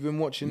 actually been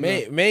watching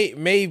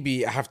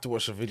Maybe I have to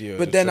watch a video.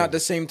 But then at the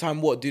same time,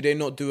 what? Do they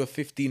not do a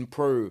 15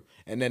 Pro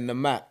and then the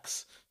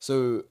Max?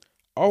 So...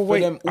 Oh,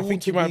 wait. them I all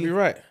think to you might be- be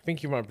right. I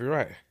think you might be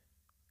right.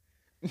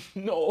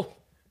 No.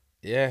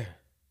 Yeah.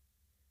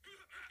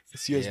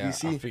 It's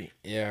USB-C.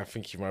 I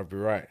think you might be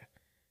right.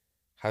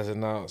 Has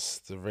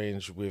announced the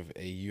range with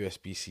a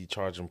USB-C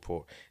charging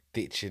port,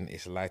 ditching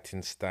its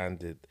lightning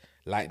standard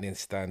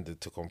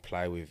to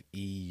comply with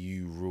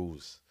EU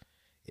rules.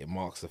 It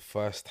marks the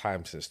first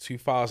time since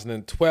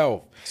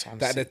 2012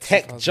 that the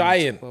tech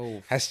giant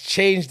has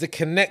changed the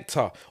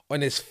connector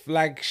on its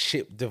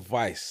flagship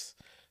device.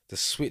 The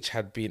switch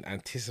had been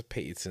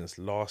anticipated since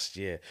last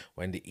year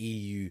when the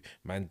EU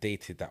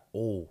mandated that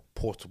all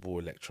portable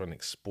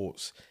electronic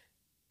sports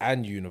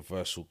and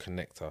universal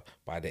connector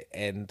by the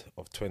end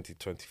of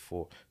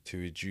 2024 to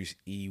reduce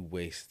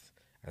e-waste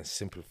and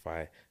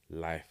simplify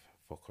life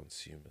for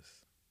consumers.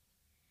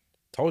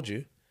 Told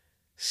you.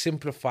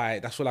 Simplify,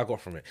 that's what I got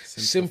from it.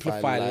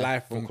 Simplify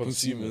life for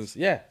consumers.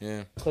 Yeah.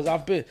 Because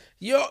I've been,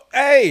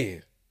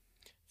 hey.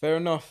 Fair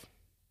enough.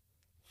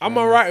 I'm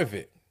all right with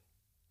it.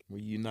 We're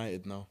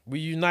united now.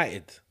 We're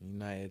united.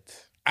 United.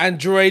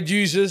 Android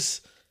users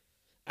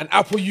and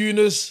Apple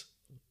users.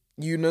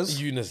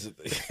 Users.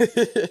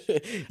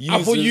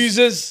 Apple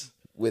users.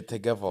 We're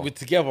together. We're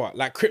together.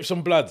 Like Crips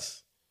and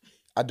Bloods.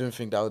 I don't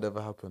think that would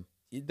ever happen.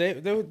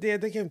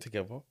 They came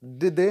together.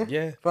 Did they?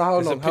 Yeah. For how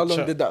There's a long? How long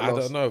picture- did that last? I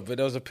don't know, but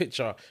there was a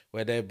picture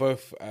where they're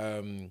both,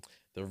 the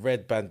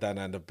red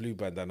bandana and the blue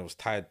bandana was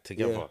tied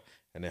together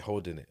and they're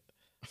holding it.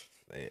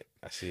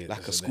 I see it. Like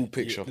a isn't school it?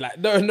 picture. Like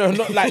no,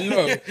 not like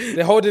no.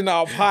 They're holding it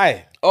up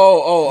high.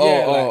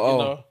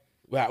 Oh.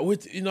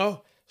 You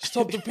know,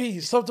 stop the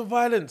peace, stop the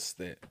violence.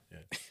 There. Yeah.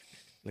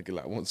 Look at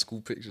like one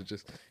school picture,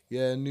 just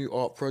new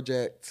art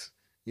project.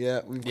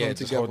 Yeah, we've come just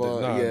together. hold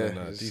it. No, yeah,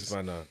 no. These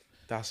man are.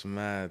 That's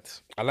mad.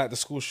 I like the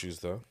school shoes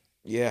though.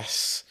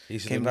 Yes,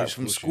 These are came the new back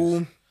from school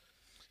school.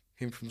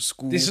 Came from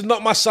school. This is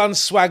not my son's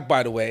swag,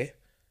 by the way.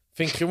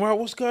 Thinking, well,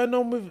 what's going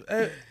on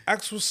with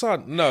Axel's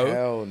son? No.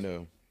 Hell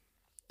no.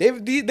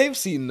 They've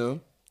seen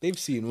though. They've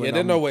seen. When they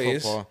I'm know what it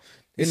is. proper-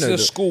 This is a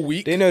school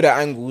week. They know the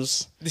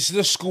angles. This is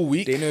a school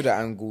week. They know the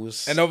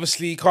angles. And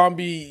obviously, he can't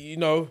be,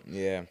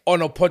 yeah.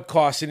 on a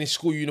podcast in his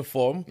school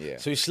uniform. Yeah.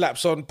 So he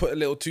slaps on, put a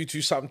little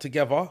tutu something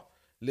together,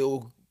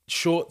 little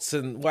shorts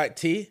and white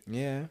tee.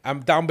 Yeah.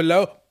 And down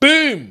below,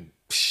 boom,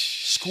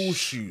 school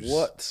shoes.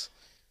 What?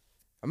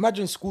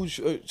 Imagine school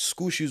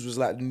shoes was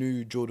like the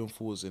new Jordan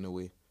 4s in a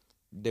way.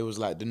 They was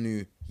like the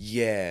new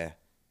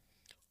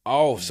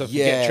Oh, so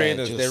forget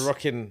trainers, just- they're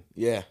rocking.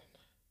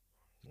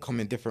 come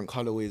in different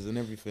colorways and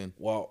everything.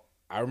 Well,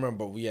 I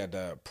remember we had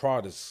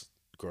Pradas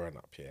growing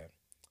up here.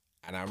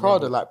 And I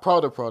Prada, remember, like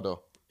Prada.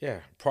 yeah,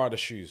 Prada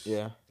shoes.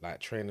 Yeah.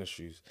 Like trainer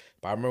shoes.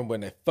 But I remember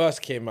when they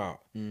first came out,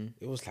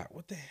 it was like,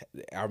 what the hell?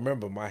 I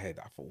remember in my head,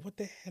 I thought, what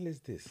the hell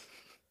is this?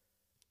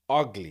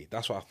 Ugly.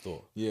 That's what I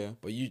thought. Yeah.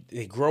 But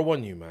they grow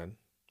on you, man.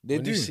 They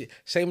When you do.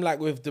 same like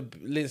with the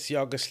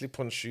Balenciaga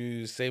slip-on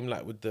shoes. Same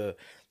like with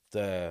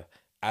the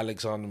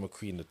Alexander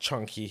McQueen, the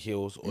chunky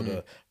heels, or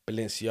the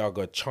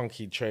Balenciaga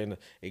chunky trainer.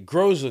 It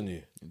grows on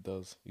you. It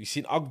does. You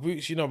seen Ugg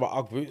boots? You know about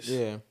Ugg boots?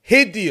 Yeah.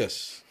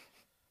 Hideous.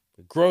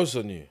 It grows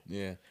on you.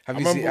 Yeah. I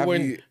remember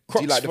when do you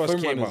Crocs like the first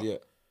foam came runners out.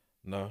 yet?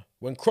 No.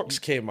 When Crocs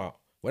came out.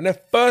 When they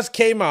first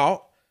came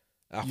out,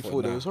 I You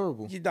thought it was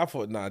horrible? Yeah, I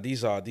thought,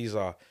 these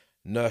are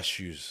nurse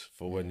shoes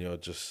for when you're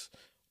just,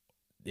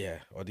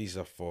 or these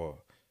are for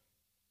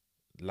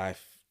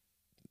life,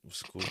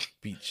 what's it called?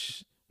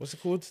 Beach. What's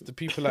it called? The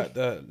people at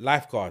the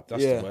lifeguard.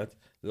 That's the word.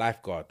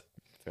 Lifeguard.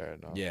 Fair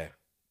enough. Yeah.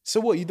 So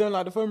what? You don't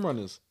like the foam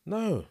runners?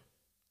 No.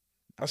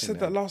 I said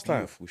that last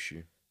time. Beautiful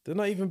shoe. They're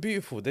not even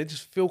beautiful. They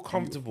just feel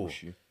comfortable.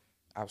 Beautiful shoe.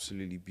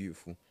 Absolutely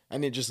beautiful.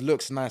 And it just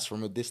looks nice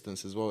from a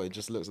distance as well. It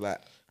just looks like,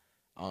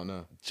 I don't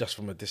know. Just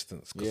from a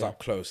distance. Because Yeah. up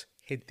close,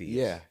 hideous.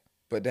 Yeah.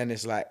 But then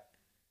it's like,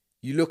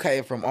 you look at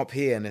it from up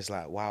here and it's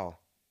like, wow,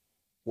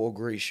 what a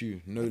great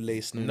shoe. No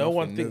lace, no nothing,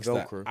 one thinks no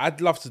that. Velcro.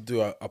 I'd love to do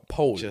a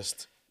poll.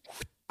 Just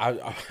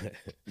I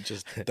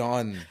just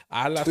done.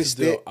 I'd love to Twist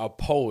do it. a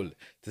poll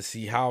to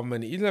see how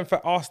many. You know, if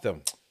I ask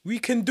them, We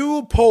can do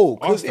a poll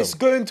because Ask them. it's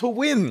going to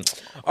win.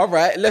 All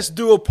right, let's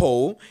do a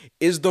poll.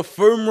 Is the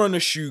foam runner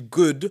shoe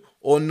good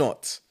or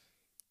not?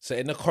 So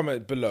in the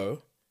comment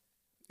below,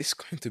 It's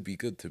going to be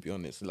good, to be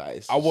honest. Like,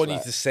 it's I just want like,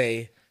 you to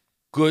say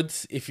good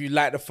if you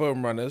like the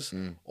foam runners,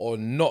 or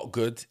not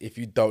good if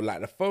you don't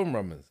like the foam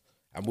runners.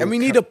 and we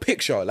need a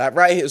picture, like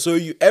right here, so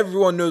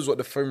everyone knows what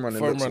the foam runner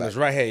foam looks runners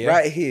like. right here, yeah?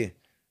 Right here,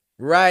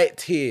 right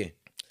here.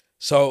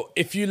 So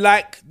if you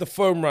like the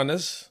foam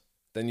runners,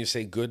 then you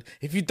say good.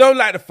 If you don't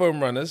like the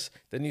foam runners,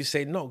 then you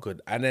say not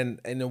good. And then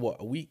in what,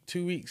 a week,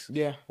 2 weeks,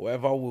 Yeah.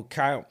 whatever, we'll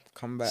count,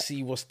 Come back.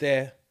 see what's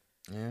there,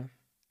 Yeah.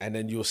 and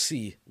then you'll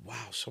see.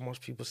 Wow, so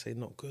much people say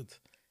not good.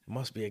 It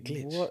must be a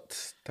glitch.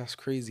 What? That's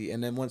crazy.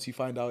 And then once you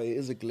find out it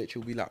is a glitch,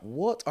 you'll be like,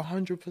 what?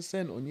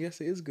 100% on yes,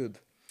 it is good.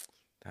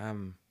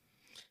 Damn.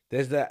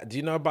 There's that. Do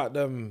you know about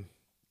them?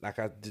 Like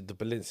I did the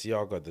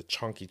Balenciaga, the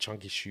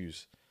chunky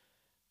shoes.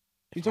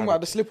 You talking about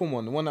the slip-on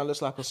one, the one that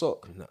looks like a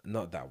sock? No,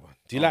 not that one.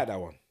 Do you like that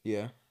one?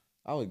 Yeah,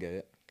 I would get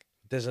it.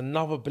 There's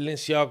another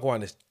Balenciaga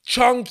one. It's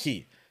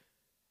chunky.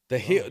 The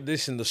heel,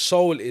 listen, the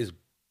sole is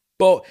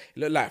both. It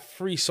look like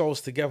 3 soles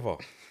together.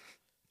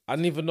 I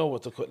don't even know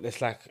what to call it.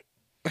 It's like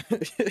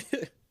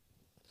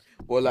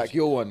Or like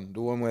your one,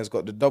 the one where it's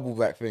got the double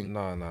back thing.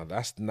 no,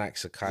 that's Nike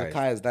Sakai.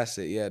 Sakai's, that's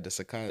it. Yeah, the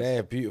Sakai's.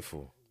 They're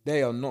beautiful.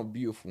 They are not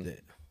beautiful.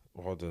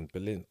 Hold on,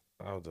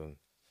 hold on.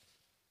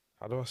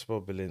 How do I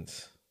spell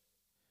Balenci?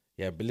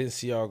 Yeah,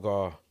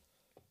 Balenciaga.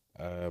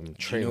 Do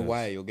Trainers. you know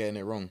why you're getting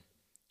it wrong?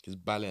 It's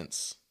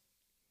balance.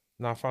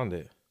 No, I found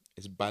it.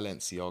 It's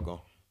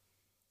Balenciaga.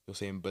 You're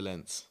saying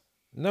balance.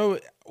 No,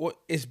 what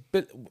it's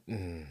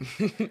Balenciaga.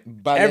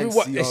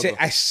 everyone.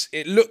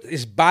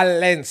 It's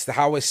balanced.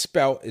 How it's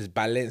spelled is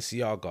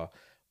Balenciaga,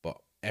 but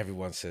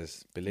everyone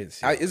says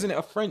Balenciaga. Isn't it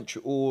a French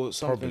or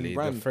something Probably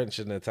brand? the French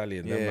and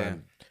Italian. Them Yeah.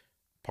 man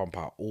pump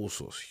out all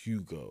sorts.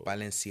 Hugo,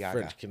 Balenciaga.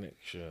 French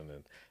Connection,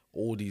 and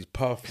all these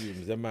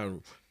perfumes. Them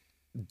man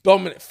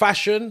dominant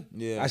fashion.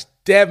 Yeah. That's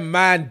them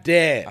man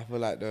there. I feel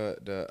like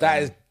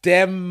That is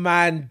them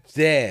man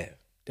there.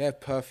 their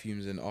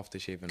perfumes and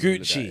aftershave and all of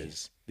that Gucci.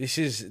 is, This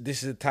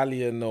is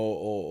Italian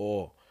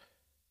or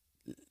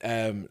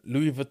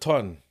Louis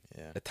Vuitton.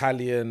 Yeah.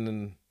 Italian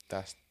and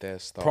that's their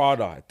stuff.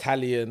 Prada.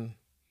 Italian.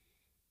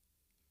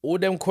 All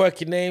them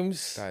quirky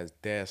names. That is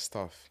their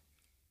stuff.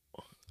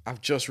 I've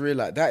just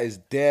realized that is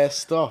their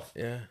stuff.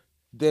 Yeah.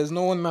 There's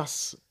no one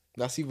that's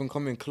even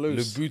coming Louis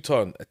close.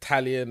 Vuitton.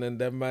 Italian and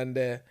them man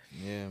there.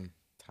 Yeah.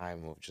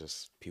 Time of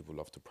just people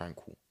love to prank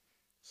call.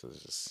 So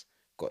it's just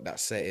got that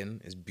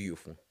setting. It's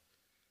beautiful.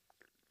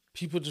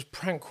 People just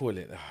prank call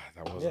it.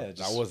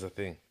 That was a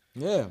thing.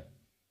 Yeah.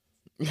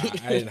 I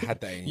didn't have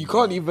that in You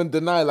can't even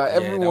deny, like,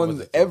 that was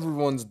the thing.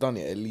 everyone's done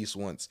it at least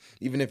once.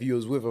 Even if you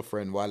was with a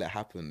friend while it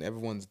happened,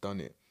 everyone's done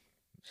it.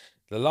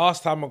 The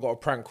last time I got a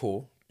prank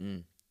call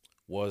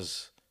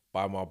was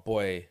by my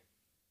boy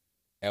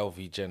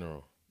LV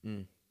General.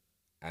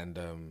 And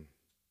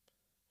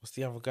what's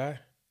the other guy?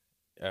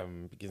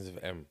 Begins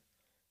with M.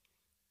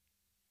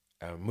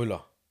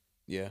 Muller.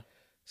 Yeah.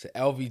 So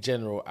LV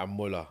General and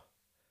Muller.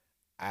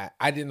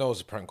 I didn't know it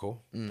was a prank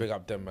call. Big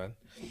up them, man.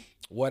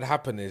 What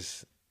happened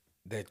is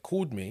they'd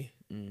called me,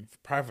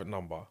 private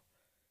number,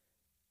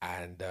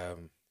 and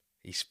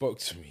he spoke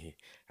to me,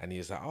 and he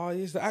was like, "Oh,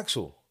 here's the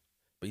Axel,"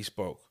 but he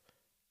spoke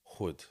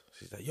hood. So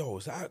he's like, "Yo,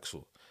 is that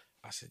Axel?"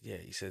 I said, "Yeah."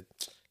 He said,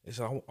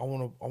 "Listen, I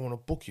wanna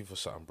book you for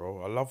something,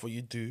 bro. I love what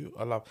you do.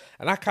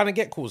 And I kind of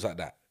get calls like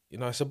that. You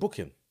know, it's a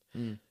booking,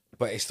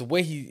 but it's the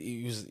way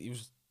he was. You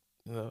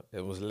know,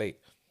 it was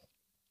late.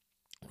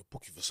 I want to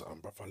book you for something,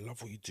 bro. I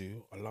love what you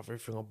do. I love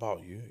everything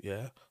about you.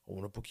 Yeah, I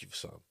want to book you for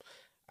something."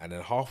 And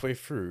then halfway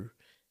through,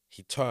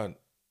 he turned,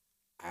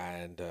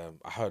 and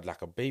I heard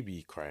like a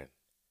baby crying.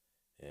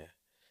 Yeah,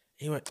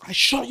 he went, "I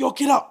shut your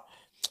kid up,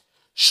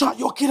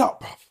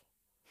 bruv."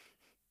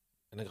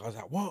 And the guy's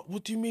like, "What?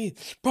 What do you mean,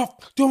 bruv?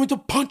 Do you want me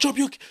to punch up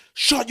your?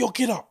 Shut your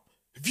kid up.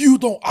 If you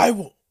don't, I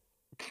will."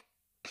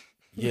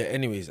 Yeah.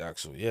 Anyways,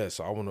 Axel. Yeah.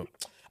 So I wanna.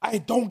 I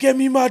don't get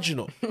me mad, you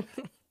know.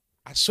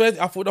 I swear,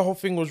 I thought the whole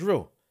thing was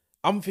real.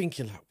 I'm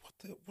thinking like,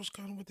 what's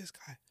going on with this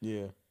guy?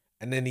 Yeah.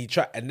 And then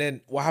and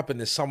then what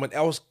happened is someone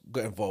else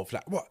got involved.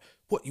 Like, what,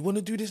 you want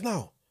to do this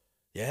now?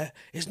 Yeah,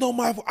 it's not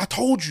my fault. I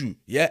told you.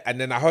 Yeah. And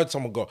then I heard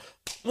someone go,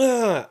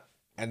 "Ugh,"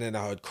 and then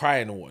I heard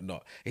crying and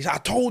whatnot. He said, "I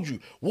told you.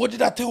 What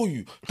did I tell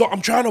you?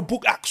 I'm trying to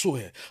book Axel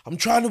here. I'm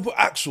trying to book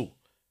Axel.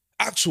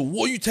 Axel,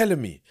 what are you telling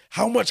me?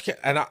 How much can..."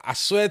 And I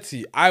swear to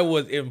you, I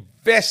was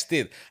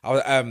invested. I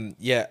was,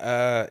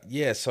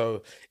 yeah.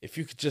 So if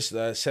you could just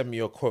send me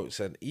your quotes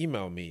and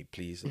email me,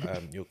 please,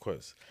 your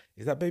quotes.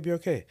 Is that baby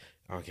okay?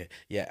 Okay.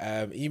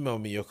 Yeah. Email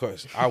me your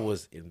quotes. I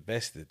was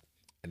invested.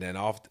 And then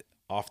after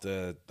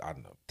I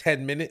don't know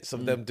 10 minutes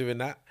of them doing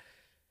that,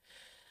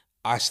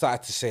 I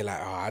started to say like,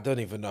 "Oh, I don't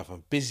even know if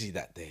I'm busy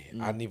that day.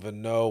 I don't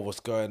even know what's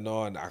going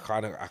on. I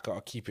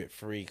gotta keep it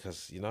free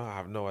because I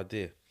have no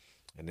idea."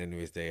 And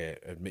anyways, they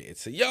admitted,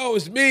 "Say, yo,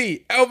 it's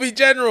me, LV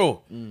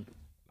General."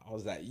 I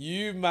was like,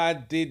 "You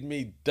man did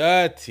me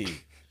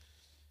dirty."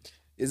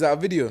 Is that a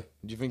video?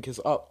 Do you think it's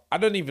up? I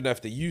don't even know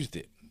if they used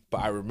it,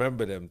 but I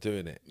remember them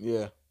doing it.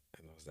 Yeah.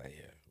 was like,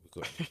 yeah,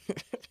 we got you.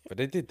 But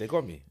they did. They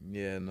got me.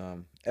 Yeah,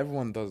 no.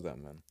 Everyone does that,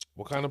 man.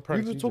 What kind of We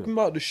pranks were you talking do?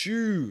 about the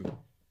shoe.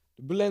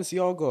 The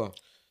Balenciaga.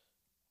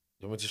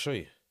 You want me to show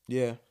you?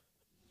 Yeah.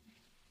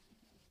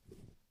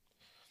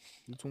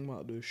 We're talking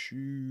about the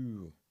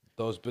shoe.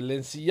 Those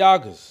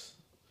Balenciagas.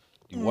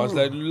 The ones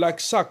that look like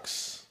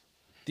socks.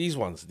 These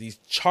ones. These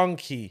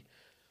chunky.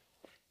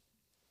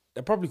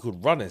 They're probably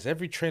called runners.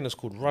 Every trainer's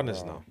called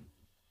runners now.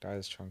 That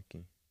is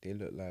chunky. They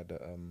look like the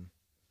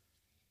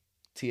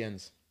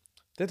TNs.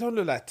 They don't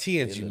look like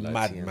TNs, They you look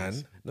like madman.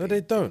 TNs. No,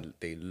 they don't.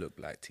 They look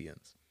like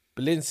TNs.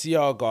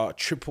 Balenciaga,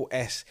 triple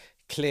S,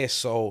 clear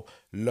sole,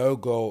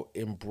 logo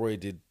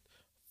embroidered,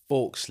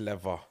 forks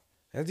leather.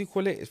 How do you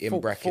call it? It's In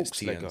brackets,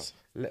 forks leather.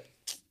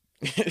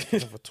 TNs.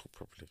 Never talk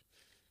properly.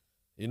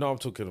 You know what I'm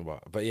talking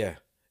about. But yeah.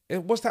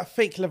 What's that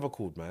fake leather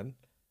called, man?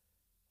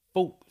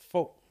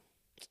 Folk.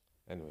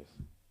 Anyways.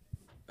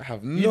 I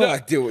have no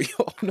idea what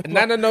you're on about.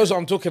 Nana knows what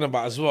I'm talking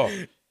about as well.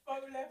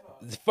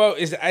 Faux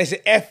is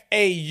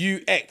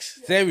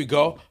FAUX. There we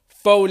go.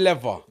 Faux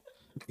leather.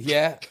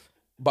 Yeah.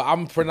 But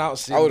I'm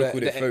pronouncing I would have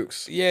called it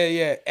folks.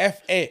 Yeah.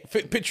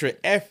 Picture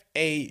it.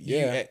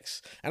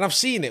 FAUX. And I've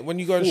seen it when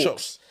you go in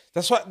shops.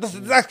 That's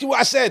exactly what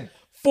I said.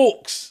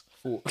 Forks.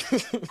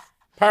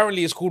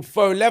 Apparently it's called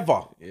faux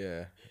leather.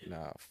 Yeah.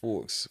 Nah,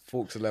 forks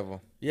leather.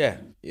 Yeah.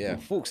 Yeah,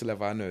 forks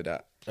leather, I know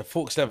that. A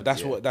forks leather.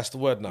 That's the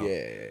word now.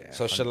 Yeah.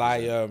 So shall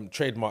I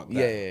trademark that?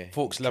 Yeah.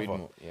 Forks leather.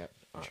 Trademark, yeah.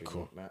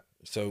 Cool. Trademark that.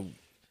 So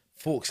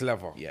forks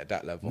leather. Yeah,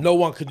 that level. No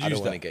one could I use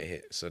don't want to that. get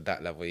hit. So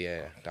that level,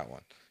 yeah, that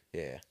one.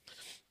 Yeah.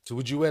 So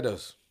would you wear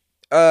those?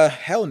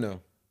 Hell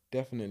no.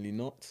 Definitely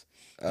not.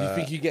 Do you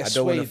think you get I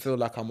don't want to swayed? feel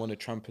like I'm on a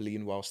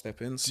trampoline while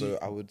stepping, so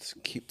I would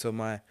keep to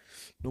my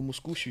normal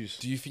school shoes.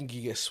 Do you think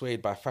you get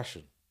swayed by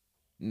fashion?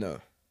 No,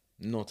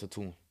 not at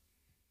all.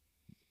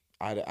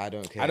 I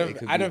don't care.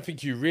 I don't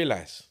think you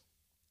realize.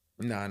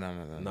 No. I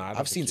don't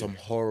I've seen think some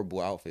horrible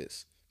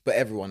outfits, but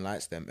everyone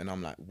likes them, and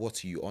I'm like,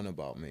 what are you on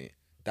about, mate?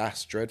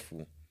 That's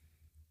dreadful.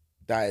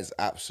 That is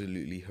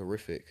absolutely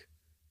horrific.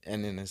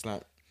 And then it's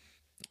like,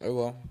 oh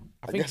well,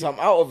 I guess I'm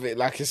out of it.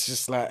 Like, it's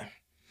just like,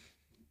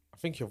 I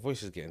think your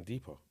voice is getting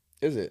deeper.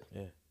 is it?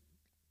 Yeah.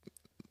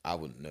 I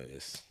wouldn't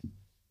notice.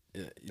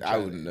 Yeah, I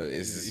wouldn't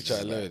notice. You try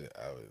to load it.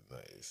 I wouldn't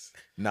notice.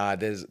 Nah,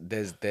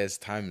 there's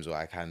times where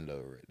I can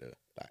lower it though.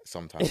 Like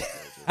sometimes.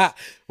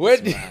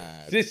 When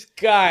mad. this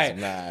guy,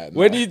 It's mad,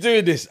 when man. are you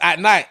doing this at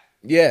night?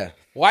 Yeah,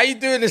 Why are you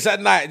doing this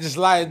at night? Just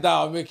lying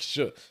down, making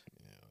sure.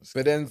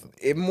 but then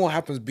it more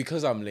happens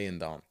because I'm laying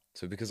down.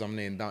 So because I'm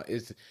laying down,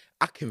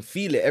 I can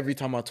feel it every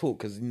time I talk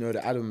because you know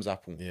the Adam's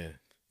apple. Yeah.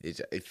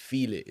 I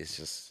feel it. It's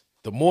just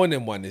The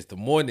morning one is the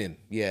morning.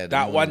 Yeah, the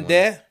that morning one one.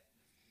 there.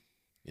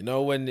 You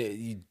know when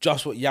you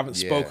haven't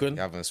spoken.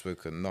 I haven't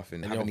spoken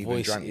nothing. And Haven't your even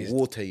voice drank is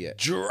water yet.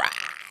 dry,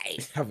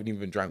 Haven't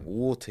even drank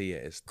water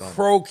yet. It's done.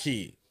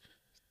 croaky.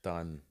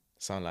 Done.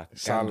 Sound like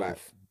Like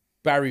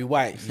Barry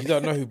White. You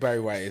don't know who Barry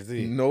White is, do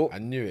you? Nope. I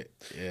knew it.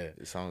 Yeah.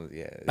 It sounds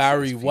it's-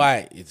 Barry it's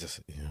White. You just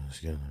it's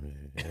gonna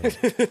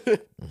be.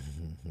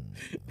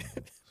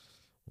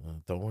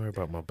 Don't worry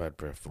about my bad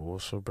breath.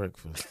 What's for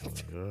breakfast?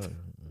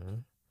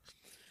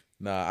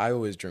 Nah, I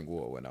always drink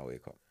water when I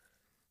wake up.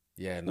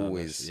 Yeah, no,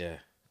 Always. yeah.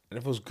 And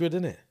it feels good,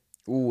 innit?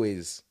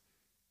 Always.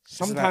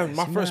 Sometimes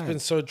my it's throat's mad. been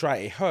so dry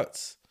it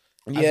hurts.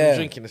 As Yeah. I'm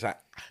drinking, it's like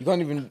You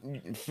can't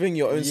even fling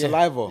your own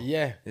saliva.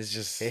 Yeah, It's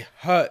just it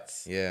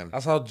hurts. Yeah.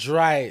 That's how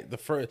dry the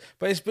throat.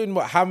 But it's been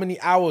how many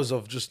hours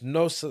of just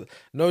no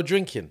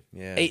drinking?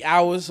 Yeah. 8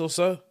 hours or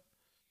so.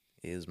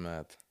 It is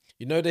mad.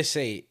 You know they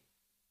say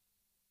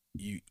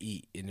you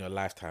eat in your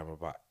lifetime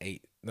about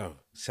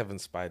 7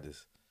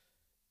 spiders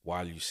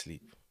while you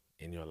sleep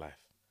in your life.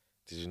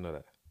 Did you know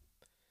that?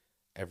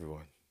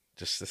 Everyone,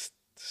 just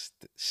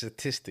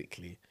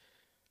statistically,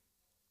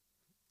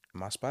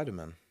 My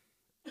Spider-Man.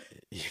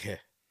 yeah,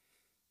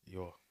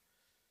 you're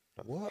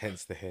What?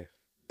 hence the hair.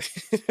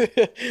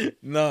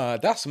 Nah,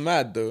 that's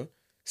mad though.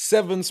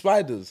 7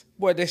 spiders.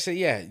 Well, they say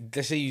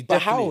you.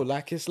 But how?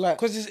 Like it's like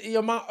Because it's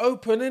your mouth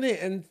open,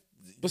 innit? And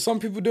but some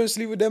people don't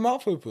sleep with their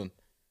mouth open.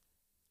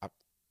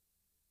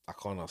 I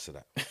can't answer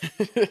that.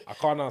 I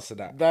can't answer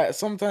that. Like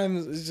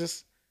sometimes it's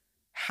just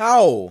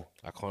how?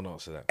 I can't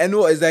answer that. And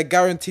what is that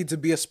guaranteed to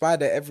be a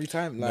spider every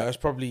time? Like No, it's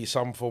probably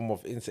some form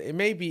of insect. It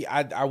may be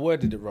I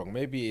worded it wrong.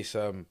 Maybe it's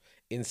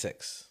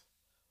insects.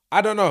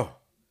 I don't know.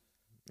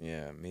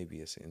 yeah, maybe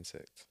it's an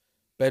insect.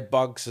 Bed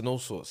bugs and all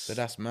sorts. But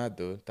that's mad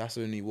though. That's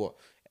only what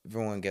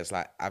everyone gets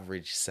like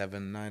average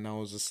 7-9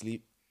 hours of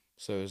sleep.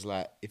 So it's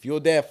like if you're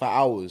there for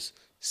hours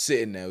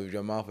sitting there with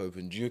your mouth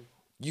open,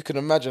 you can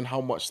imagine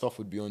how much stuff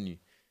would be on you.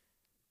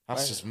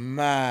 That's just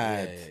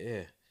mad.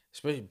 Yeah.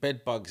 Especially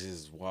bed bugs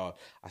is wild.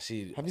 I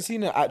see. Have you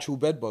seen an actual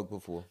bed bug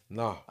before?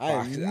 No,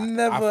 I've but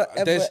never,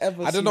 there's-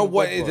 ever I don't seen know a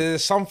what bed it is. bug.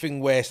 There's something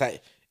where it's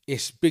like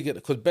it's bigger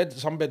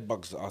because some bed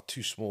bugs are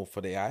too small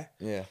for the eye.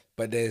 Yeah.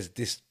 But there's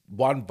this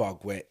one bug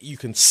where you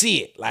can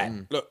see it. Like,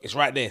 look, it's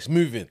right there. It's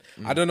moving.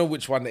 I don't know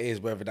which one it is,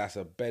 whether that's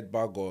a bed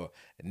bug or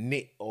a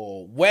nit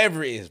or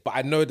whatever it is. But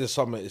I know there's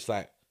something. It's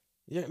like,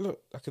 yeah,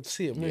 look, I can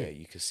see it move, Yeah,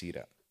 you can see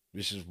that.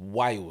 which is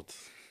wild.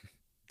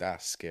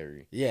 That's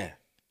scary. Yeah.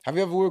 Have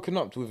you ever woken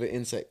up with an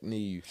insect near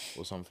you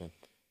or something?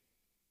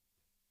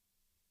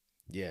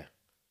 Yeah.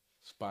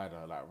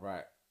 Spider, like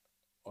right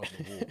on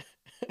the wall.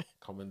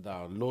 Coming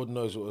down. Lord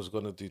knows what it was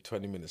going to do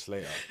 20 minutes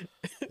later.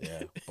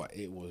 Yeah. But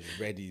it was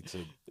ready to...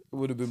 It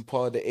would have been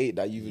part of the 8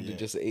 that you would Yeah. have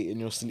just ate in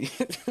your sleep.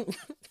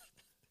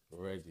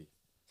 Ready.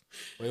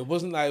 But it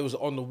wasn't like it was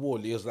on the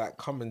wall. It was like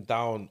coming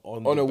down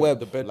on On the a web.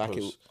 the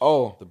bedpost.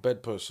 Like the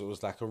bedpost. So it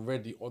was like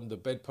already on the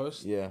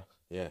bedpost. Yeah.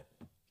 Yeah.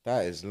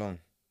 That is long.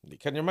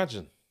 Can you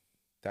imagine?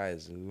 That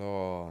is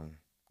long.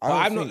 But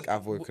I I'm don't not- think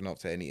I've woken up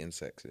to any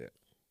insects yet.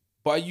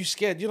 But are you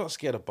scared? You're not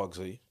scared of bugs,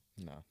 are you?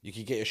 No. You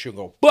can get your shoe and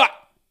go, but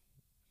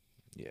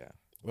Yeah.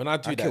 when I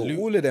do I that, kill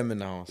all of them in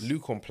the house. Lou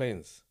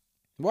complains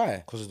Why?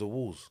 because of the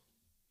walls.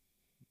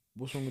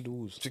 What's wrong with the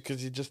walls?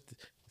 Because they're just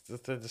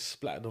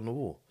splattered on the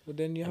wall. But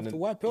then you have And to then-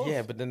 wipe it off.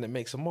 Yeah, but then it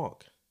makes a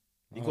mark.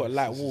 You Oh, got it's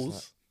light just walls.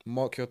 like,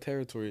 mark your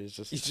territory. It's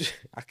You just just-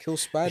 I kill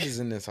spiders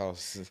in this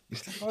house.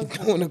 You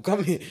don't want to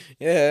come here.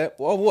 Yeah.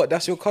 Well, what?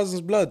 That's your cousin's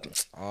blood.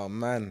 Oh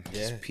man. Yeah,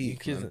 It's you peak,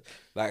 kidding. man.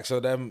 Like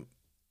so them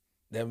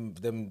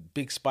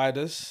big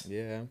spiders.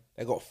 Yeah.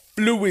 They got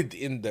fluid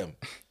in them.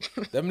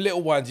 Them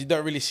little ones, you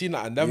don't really see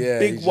nothing. Them Yeah, you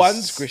big just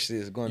ones, squish it,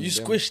 it's gone. you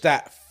Them- squish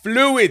that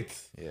fluid.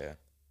 Yeah.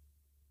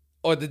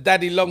 Or the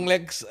daddy long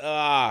legs.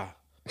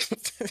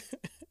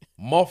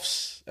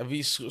 Moths. Have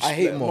you I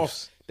hate splat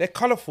moths. They're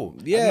colourful.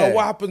 I Yeah. don't know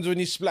what happens when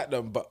you splat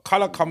them, but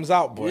colour comes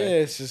out, boy. Yeah,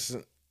 it's just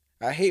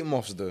I hate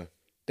moths though.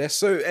 They're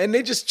so and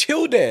they just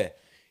chill there.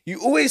 You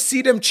always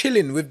see them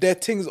chilling with their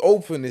things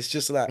open. It's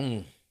just like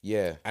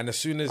yeah. And as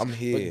soon as I'm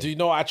here. But do you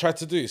know what I tried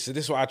to do? So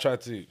this is what I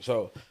tried to do.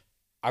 So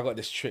I got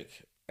this trick,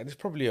 and it's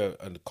probably a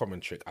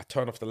common trick. I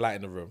turn off the light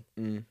in the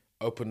room,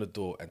 open the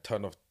door, and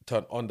turn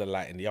on the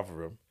light in the other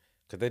room,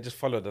 because they just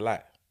follow the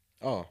light.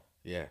 Oh,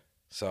 Yeah.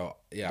 So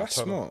yeah, That's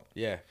I turn smart. off,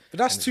 yeah, but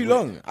that's And too it's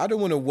long. I don't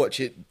want to watch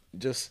it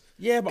just.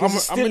 Yeah, but 'cause I'm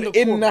it's I'm still in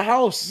the, corner.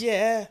 house.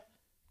 Yeah.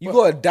 You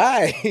gotta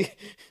die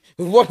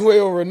one way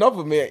or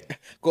another, mate.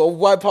 Gotta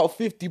wipe out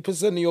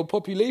 50% of your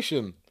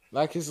population.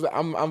 Like it's like,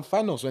 I'm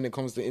Thanos when it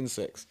comes to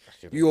insects.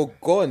 You're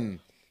gone.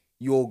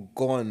 You're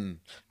gone.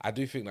 I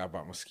do think that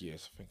about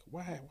mosquitoes. I think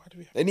why do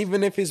we have And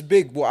even if it's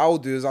big, what I'll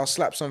do is I'll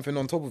slap something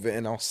on top of it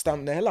and I'll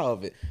stamp the hell out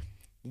of it.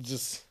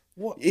 Just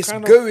What it's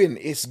kind of going.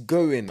 It's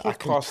going. I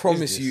can podcast is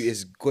promise you, this?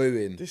 it's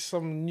going. this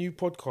some new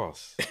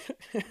podcast?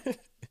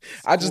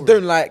 I just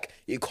don't like.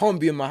 It can't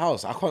be in my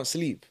house. I can't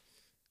sleep.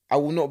 I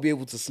will not be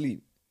able to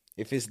sleep.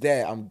 If it's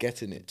there, I'm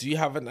getting it. Do you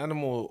have an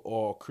animal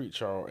or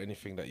creature or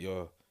anything that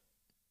you're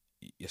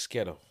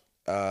scared of?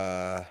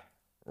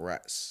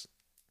 Rats.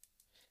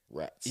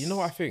 Rats. You know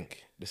what I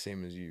think? The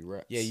same as you,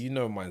 rats. Yeah, you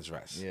know mine's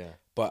rats. Yeah.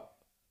 But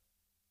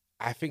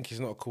I think it's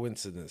not a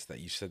coincidence that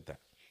you said that.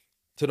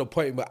 To the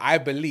point where I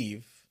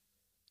believe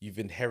you've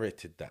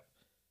inherited that.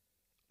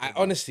 I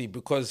honestly,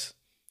 because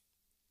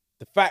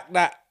the fact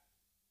that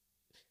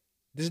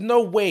there's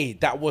no way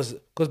that was,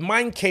 because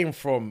mine came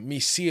from me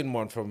seeing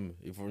one from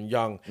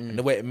young, and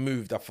the way it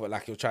moved, I felt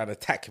like it was trying to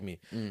attack me.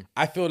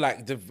 I feel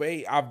like the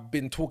way I've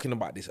been talking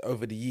about this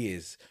over the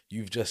years,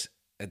 you've just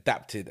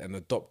adapted and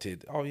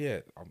adopted. Oh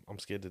yeah, I'm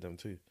scared of them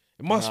too.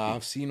 It must be.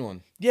 I've seen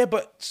one. Yeah,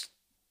 but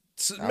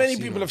many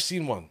seen people one. have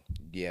seen one.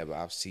 Yeah, but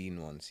I've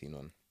seen one.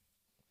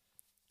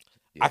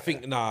 I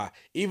think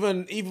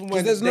even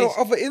when There's no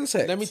other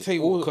insects. Let me tell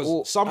you, or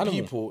because some animal.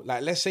 people,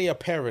 like let's say a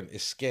parent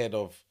is scared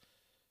of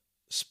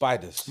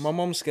spiders. My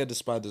mom's scared of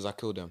spiders. I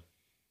kill them.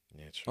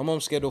 Yeah, true. My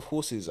mom's scared of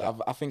horses. I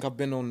think I've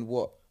been on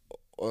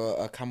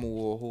a camel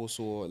or a horse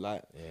or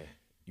like. Yeah,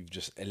 you've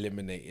just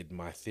eliminated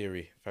my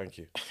theory. Thank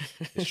you.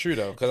 It's true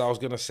though, because I was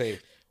gonna say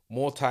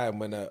more time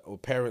when a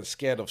parent's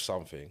scared of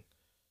something,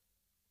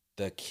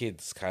 the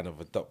kids kind of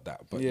adopt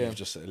that, but Yeah. you've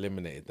just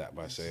eliminated that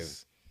by saying.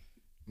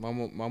 My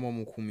mom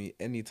will call me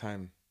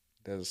anytime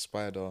there's a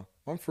spider.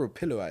 Mom threw a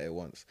pillow at it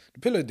once. The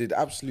pillow did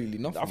absolutely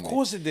nothing. Of mate.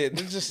 course it did.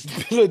 It's just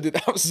The pillow did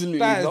absolutely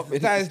nothing.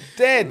 that is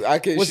dead.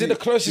 Was it the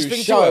closest thing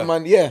to shout her? my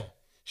yeah.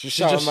 She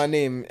shouted just- my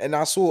name, and I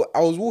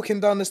was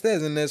walking down the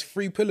stairs, and there's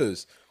 3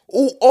 pillows,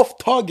 all off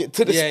target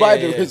to the Yeah,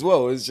 spider yeah, yeah. as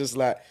well. It's just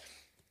like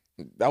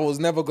I was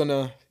never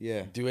gonna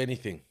Do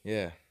anything.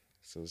 yeah.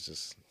 So it's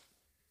just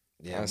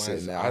Yeah, I mine's-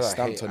 sitting there. I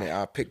stamped on it.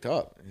 I picked it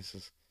up.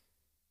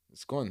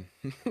 It's gone.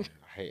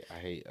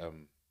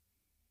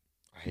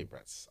 I hate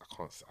rats.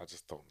 I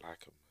just don't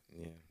like them.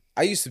 Yeah.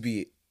 I used to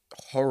be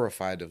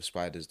horrified of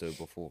spiders though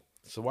before.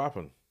 So what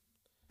happened?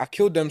 I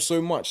killed them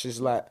so much. It's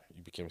like,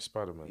 You became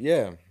Spider-Man.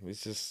 yeah,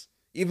 it's just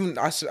even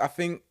I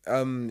think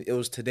it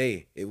was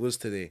today. It was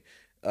today.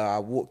 I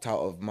walked out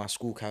of my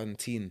school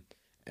canteen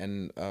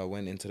and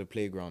went into the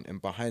playground,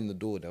 and behind the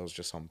door there was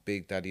just some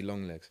big daddy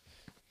long legs.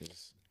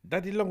 Just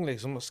Daddy long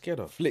legs, I'm not scared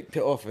of. flicked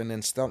it off and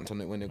then stamped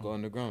on it when it got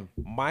on the ground.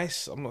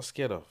 Mice, I'm not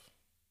scared of.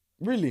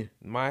 Really?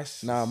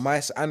 Mice. Nah,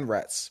 mice and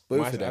rats,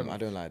 both Mice of them. and- I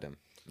don't like them.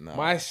 Nah.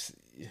 Mice.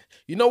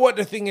 You know what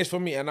the thing is for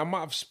me, and I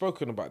might have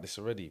spoken about this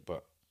already,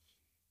 but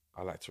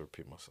I like to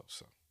repeat myself.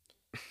 So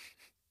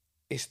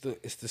it's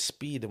the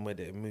speed and where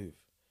they move.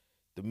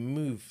 they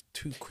move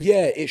too quickly.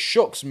 Yeah, it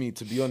shocks me,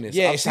 to be honest.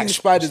 Yeah, I've it's seen like-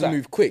 spiders what's that?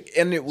 move quick,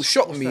 and it will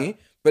shock me.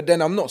 But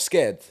then I'm not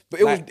scared. But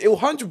it will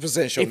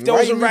 100% shock me. If there Why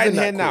was are a you rat in moving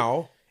that here quick?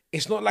 now,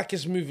 it's not like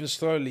it's moving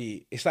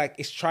slowly. It's like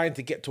it's trying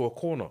to get to a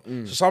corner.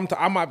 Mm. So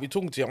sometimes I might be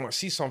talking to you, I might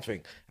see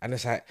something, and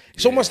it's like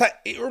it's almost like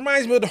it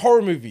reminds me of the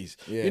horror movies.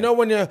 Yeah. You know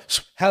when you're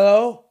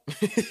hello,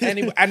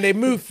 and they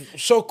move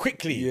so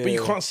quickly, but you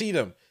Yeah. can't see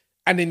them.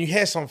 And then you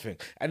hear something,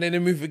 and then they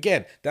move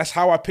again. That's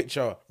how I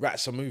picture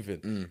rats are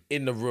moving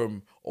in the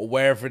room or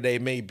wherever they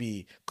may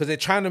be, because they're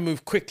trying to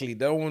move quickly.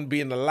 They don't want to be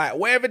in the light.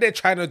 Whatever they're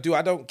trying to do,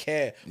 I don't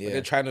care what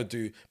they're trying to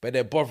do, but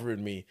they're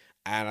bothering me,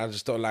 and I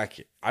just don't like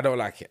it. I don't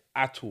like it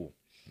at all.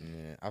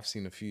 Yeah, I've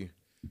seen a few.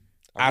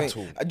 At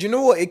all. Do you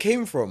know what it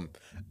came from?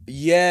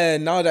 Yeah,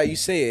 now that you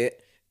say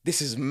it,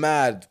 this is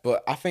mad.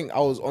 But I think I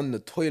was on the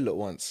toilet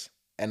once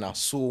and I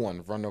saw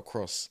one run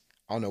across.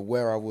 I don't know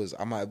where I was.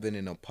 I might have been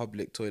in a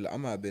public toilet. I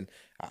might have been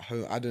at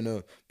home. I don't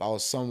know. But I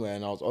was somewhere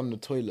and I was on the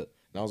toilet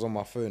and I was on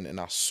my phone and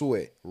I saw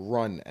it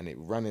run and it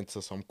ran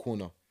into some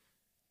corner.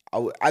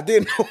 I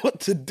didn't know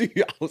what to do.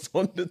 I was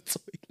on the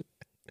toilet.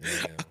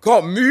 Yeah. I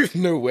can't move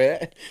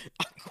nowhere.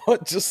 I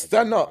can't just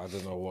stand up. I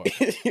don't know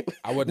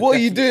what. What are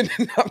you doing?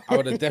 I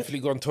would have definitely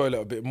gone toilet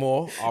a bit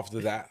more after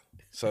that.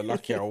 So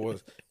lucky I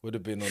would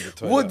have been on the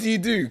toilet. What do you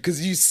do?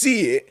 Because you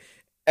see it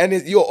and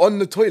you're on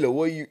the toilet.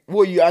 What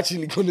are you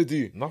actually gonna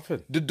do?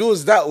 Nothing. The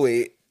door's that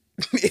way.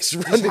 It's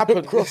running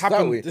across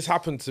that way. This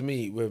happened to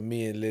me with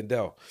me and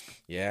Lindell.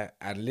 Yeah,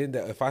 and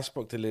Lindell. If I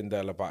spoke to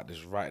Lindell about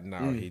this right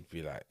now, he'd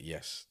be like,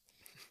 "Yes."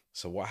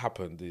 So what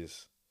happened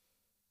is,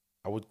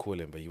 I would call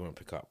him, but he won't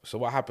pick up. So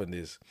what happened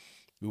is,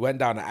 we went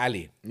down an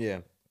alley. Yeah.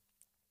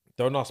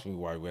 Don't ask me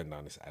why we went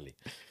down this alley.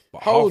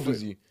 But How old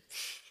was you?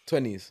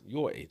 20s.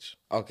 Your age.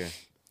 Okay.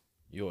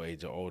 Your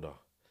age or older.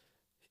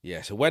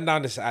 Yeah, so went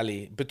down this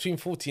alley between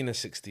 14 and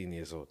 16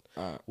 years old.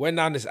 Went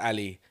down this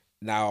alley.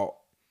 Now,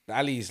 the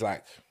alley is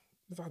like,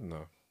 I don't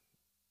know.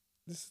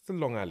 This is a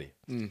long alley.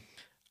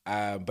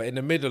 But in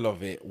the middle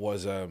of it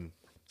was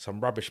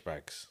some rubbish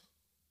bags.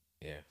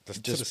 Yeah,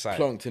 just to the side.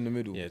 Plonked in the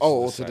middle. Yeah,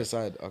 to the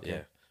side. Okay.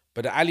 Yeah.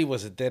 But the alley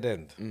was a dead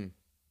end.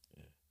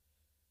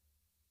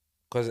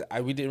 Because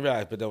we didn't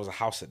realize, but there was a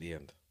house at the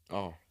end.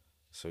 Oh.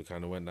 So we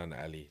kind of went down the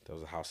alley. There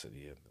was a house at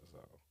the end. I was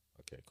like,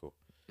 oh, okay, cool.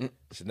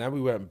 So now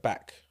we went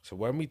back. So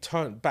when we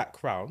turned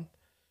back round,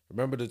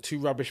 remember the two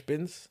rubbish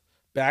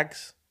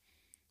bags?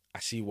 I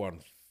see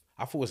one.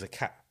 I thought it was a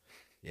cat.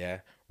 Yeah.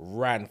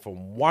 Ran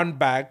from one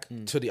bag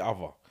to the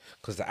other.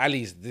 Because the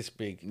alley is this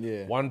big.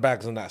 Yeah. One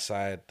bag's on that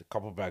side, a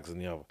couple bags on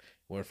the other.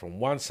 Went from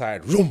one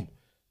side, room,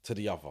 to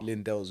the other.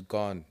 Lindell's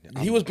gone.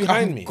 He was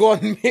behind me.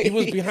 Gone, mate. He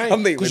was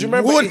behind me. Because you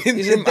Remember, remember,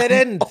 it's a dead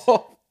end.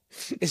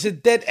 It's a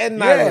dead end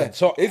now. Yeah.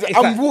 So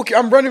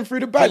I'm running through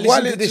the back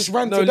while it this. just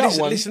ran to that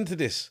one. Listen to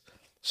this.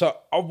 So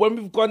when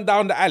we've gone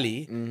down the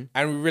alley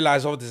and we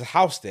realize, oh, there's a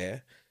house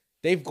there,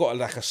 they've got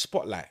like a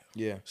spotlight.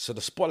 Yeah. So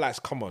the spotlights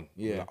come on.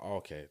 Yeah. We're like, oh,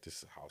 okay, this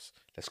is a house.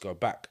 Let's go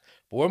back.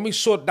 But when we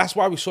saw, that's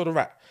why we saw the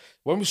rat.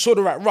 When we saw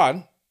the rat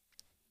run,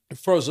 it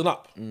frozen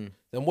up. Then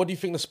what do you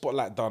think the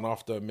spotlight done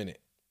after a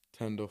minute?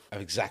 Turned off.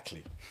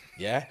 Exactly.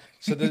 Yeah.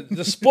 So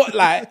the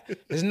spotlight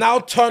is now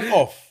turned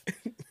off.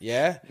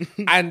 Yeah.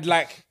 And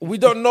like we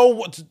don't know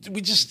what to,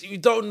 we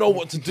don't know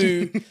what to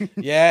do.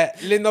 Yeah.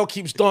 Lindell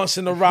keeps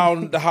dancing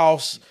around the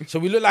house. So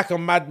we look like a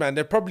madman.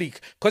 They're probably,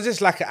 because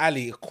it's like an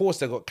alley, of course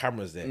they got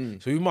cameras there.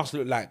 So we must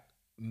look like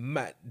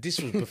mad. This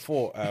was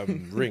before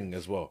Ring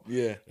as well.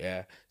 Yeah.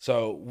 Yeah.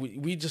 So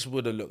we just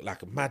would have looked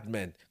like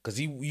madmen. Because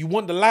you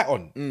want the light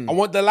on. I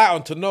want the light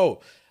on to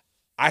know.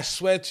 I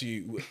swear to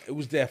you, it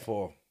was there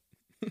for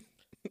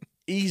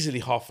easily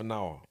half an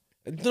hour.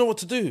 I didn't know what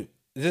to do.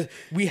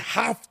 We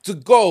have to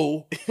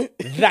go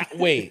that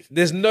way.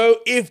 There's no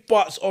if,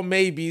 buts, or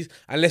maybes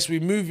unless we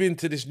move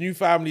into this new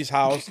family's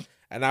house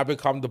and I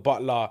become the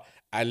butler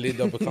and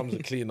Linda becomes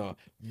the cleaner.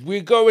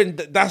 We're going,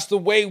 that's the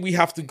way we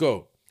have to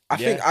go.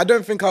 I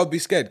don't think I'll be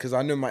scared because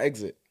I know my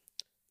exit.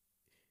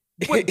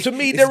 But to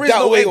me, It's there is that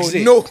no way or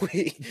exit. no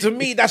way. To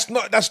me, that's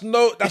not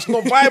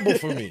viable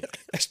for me.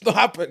 That's not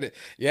happening.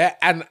 Yeah,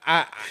 and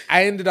I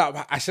ended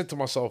up. I said to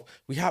myself,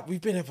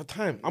 we've been here for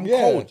time.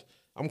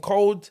 I'm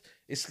cold.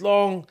 It's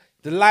long.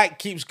 The light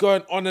keeps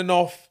going on and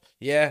off.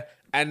 Yeah,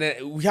 and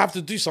we have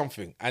to do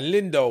something. And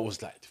Linda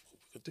was like,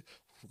 "What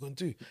we're gonna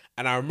do?"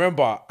 And I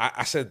remember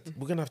I said,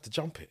 "We're gonna have to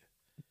jump it.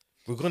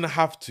 We're gonna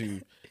have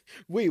to."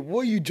 Wait,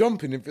 what are you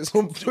jumping if it's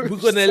on both We're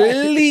gonna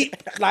sides? leap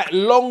like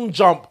long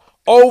jump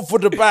over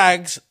the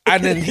bags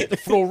and then hit the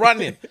floor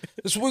running.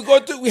 That's what we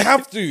got to do. We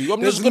have to.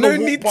 There's just gonna no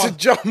walk need past. to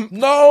jump.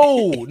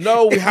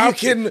 No, we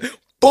have You to. can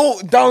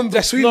bolt down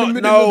between the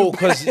middle No, of the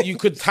because you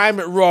could time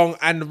it wrong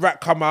and the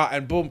rat come out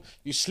and boom,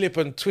 you slip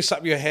and twist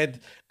up your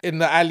head in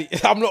the alley.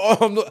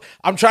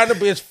 I'm trying to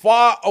be as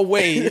far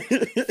away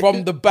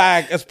from the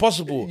bag as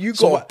possible. You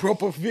got a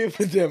proper fear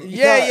for them.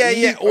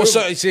 Yeah.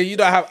 Also, see, you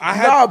don't have.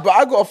 But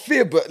I got a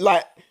fear, but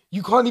like,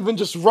 you can't even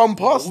just run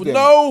past them.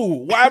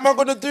 No, why am I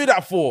going to do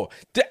that for?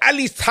 The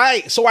alley's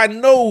tight, so I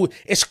know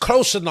it's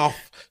close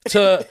enough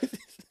to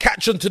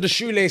catch onto the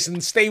shoelace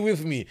and stay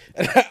with me.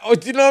 Or,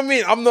 do you know what I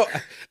mean? I'm not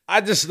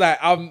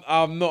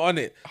on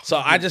it. So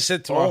I just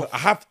said to her,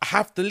 I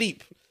have to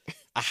leap.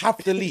 I have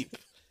to leap.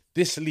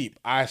 This leap,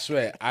 I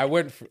swear, I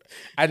went through,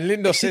 and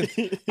Linda said,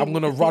 I'm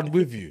going to run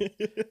with you.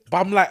 But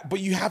I'm like, but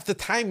you have to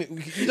time it.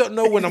 You don't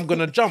know when I'm going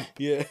to jump.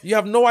 Yeah. You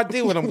have no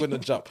idea when I'm going to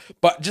jump.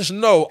 But just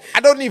know,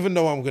 I don't even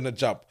know I'm going to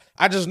jump.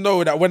 I just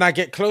know that when I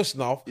get close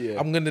enough,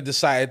 I'm going to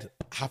decide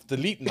I have to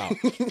leap now.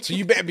 So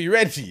you better be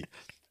ready.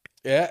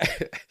 Yeah.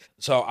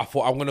 So I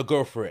thought I'm going to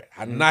go for it.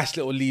 A nice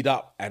little lead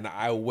up, and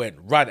I went,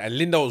 run. And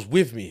Linda was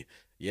with me.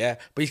 Yeah,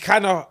 but he's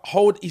kind of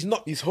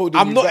he's holding.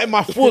 I'm not in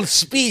my full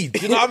speed.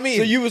 You know what I mean?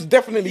 So you was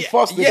definitely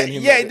faster than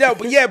him.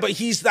 But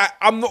he's like,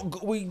 I'm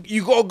not.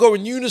 You gotta go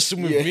in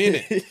unison with me,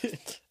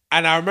 innit?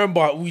 And I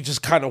remember we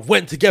just kind of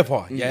went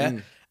together. Yeah,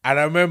 and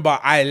I remember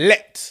I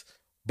leapt,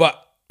 but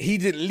he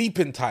didn't leap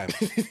in time.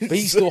 But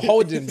he's still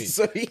holding me.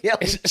 So he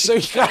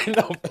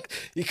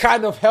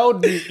kind of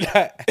held me,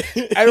 like,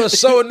 and it was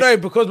so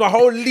annoying because my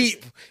whole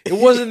leap, it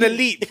wasn't a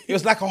leap. It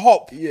was like a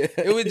hop. Yeah,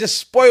 it would just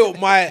spoil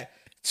my.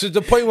 To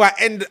the point where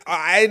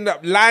I end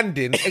up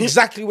landing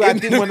exactly where I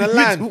didn't want to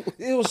land.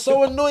 It was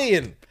so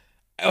annoying.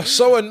 It was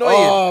so annoying.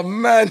 Oh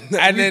man!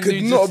 And you then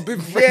could not have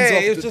been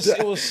friends.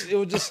 It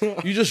was just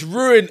you just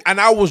ruined. And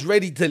I was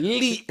ready to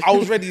leap. I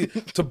was ready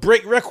to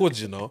break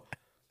records, you know.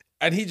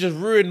 And he just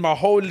ruined my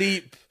whole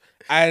leap.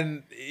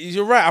 And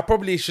you're right. I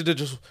probably should have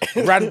just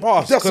ran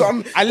past. That's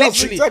what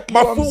exactly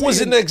my what I'm foot was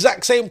saying. in the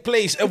exact same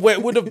place of where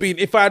it would have been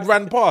if I had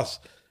ran past.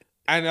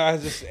 And I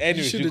just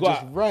You should have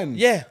just ran.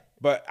 Yeah.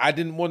 But I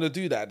didn't want to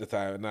do that at the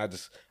time, and I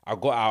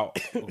got out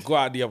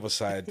the other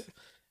side,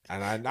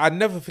 and I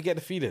never forget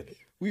the feeling.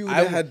 We would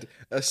have had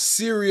a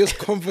serious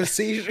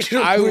conversation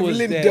with was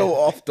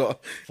Lindell after.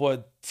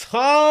 For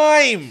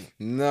time.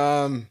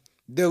 Nah,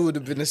 there would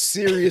have been a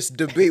serious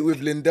debate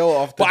with Lindell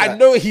after But that. I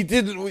know he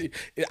didn't.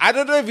 I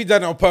don't know if he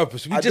done it on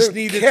purpose. We just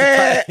needed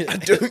care. to. I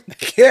don't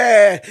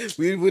care.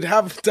 We would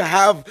have to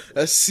have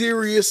a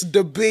serious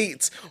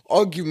debate,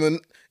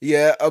 argument.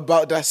 Yeah,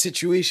 about that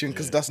situation,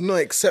 because that's not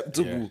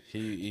acceptable.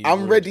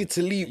 I'm ready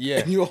to leap,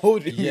 and you're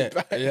holding me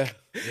back. Yeah.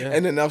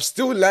 And then I've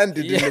still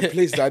landed in a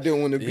place that I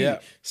didn't want to be.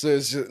 So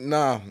it's just,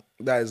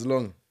 that is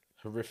long.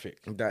 Horrific.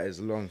 That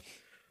is long.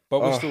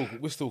 But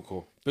we're still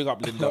cool. Big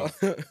up Linda.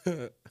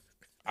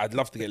 I'd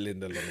love to get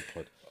Linda on the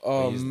pod.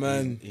 Oh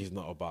man, he's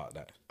not about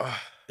that.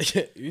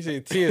 You say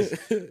tears.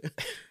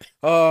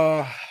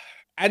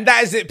 And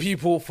that is it,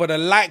 people, for the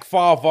Like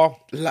Father,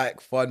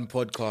 Like Fun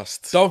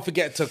podcast. Don't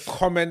forget to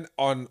comment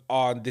on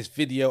this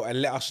video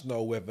and let us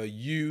know whether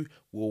you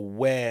will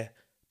wear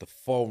the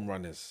foam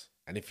runners.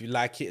 And if you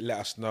like it, let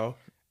us know.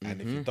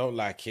 And if you don't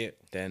like it,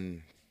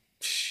 then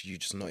you're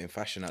just not in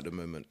fashion at the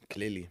moment,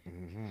 clearly.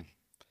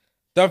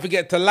 Don't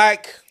forget to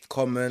like,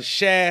 comment,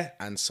 share,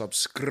 and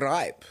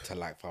subscribe to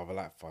Like Father,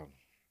 Like Fun.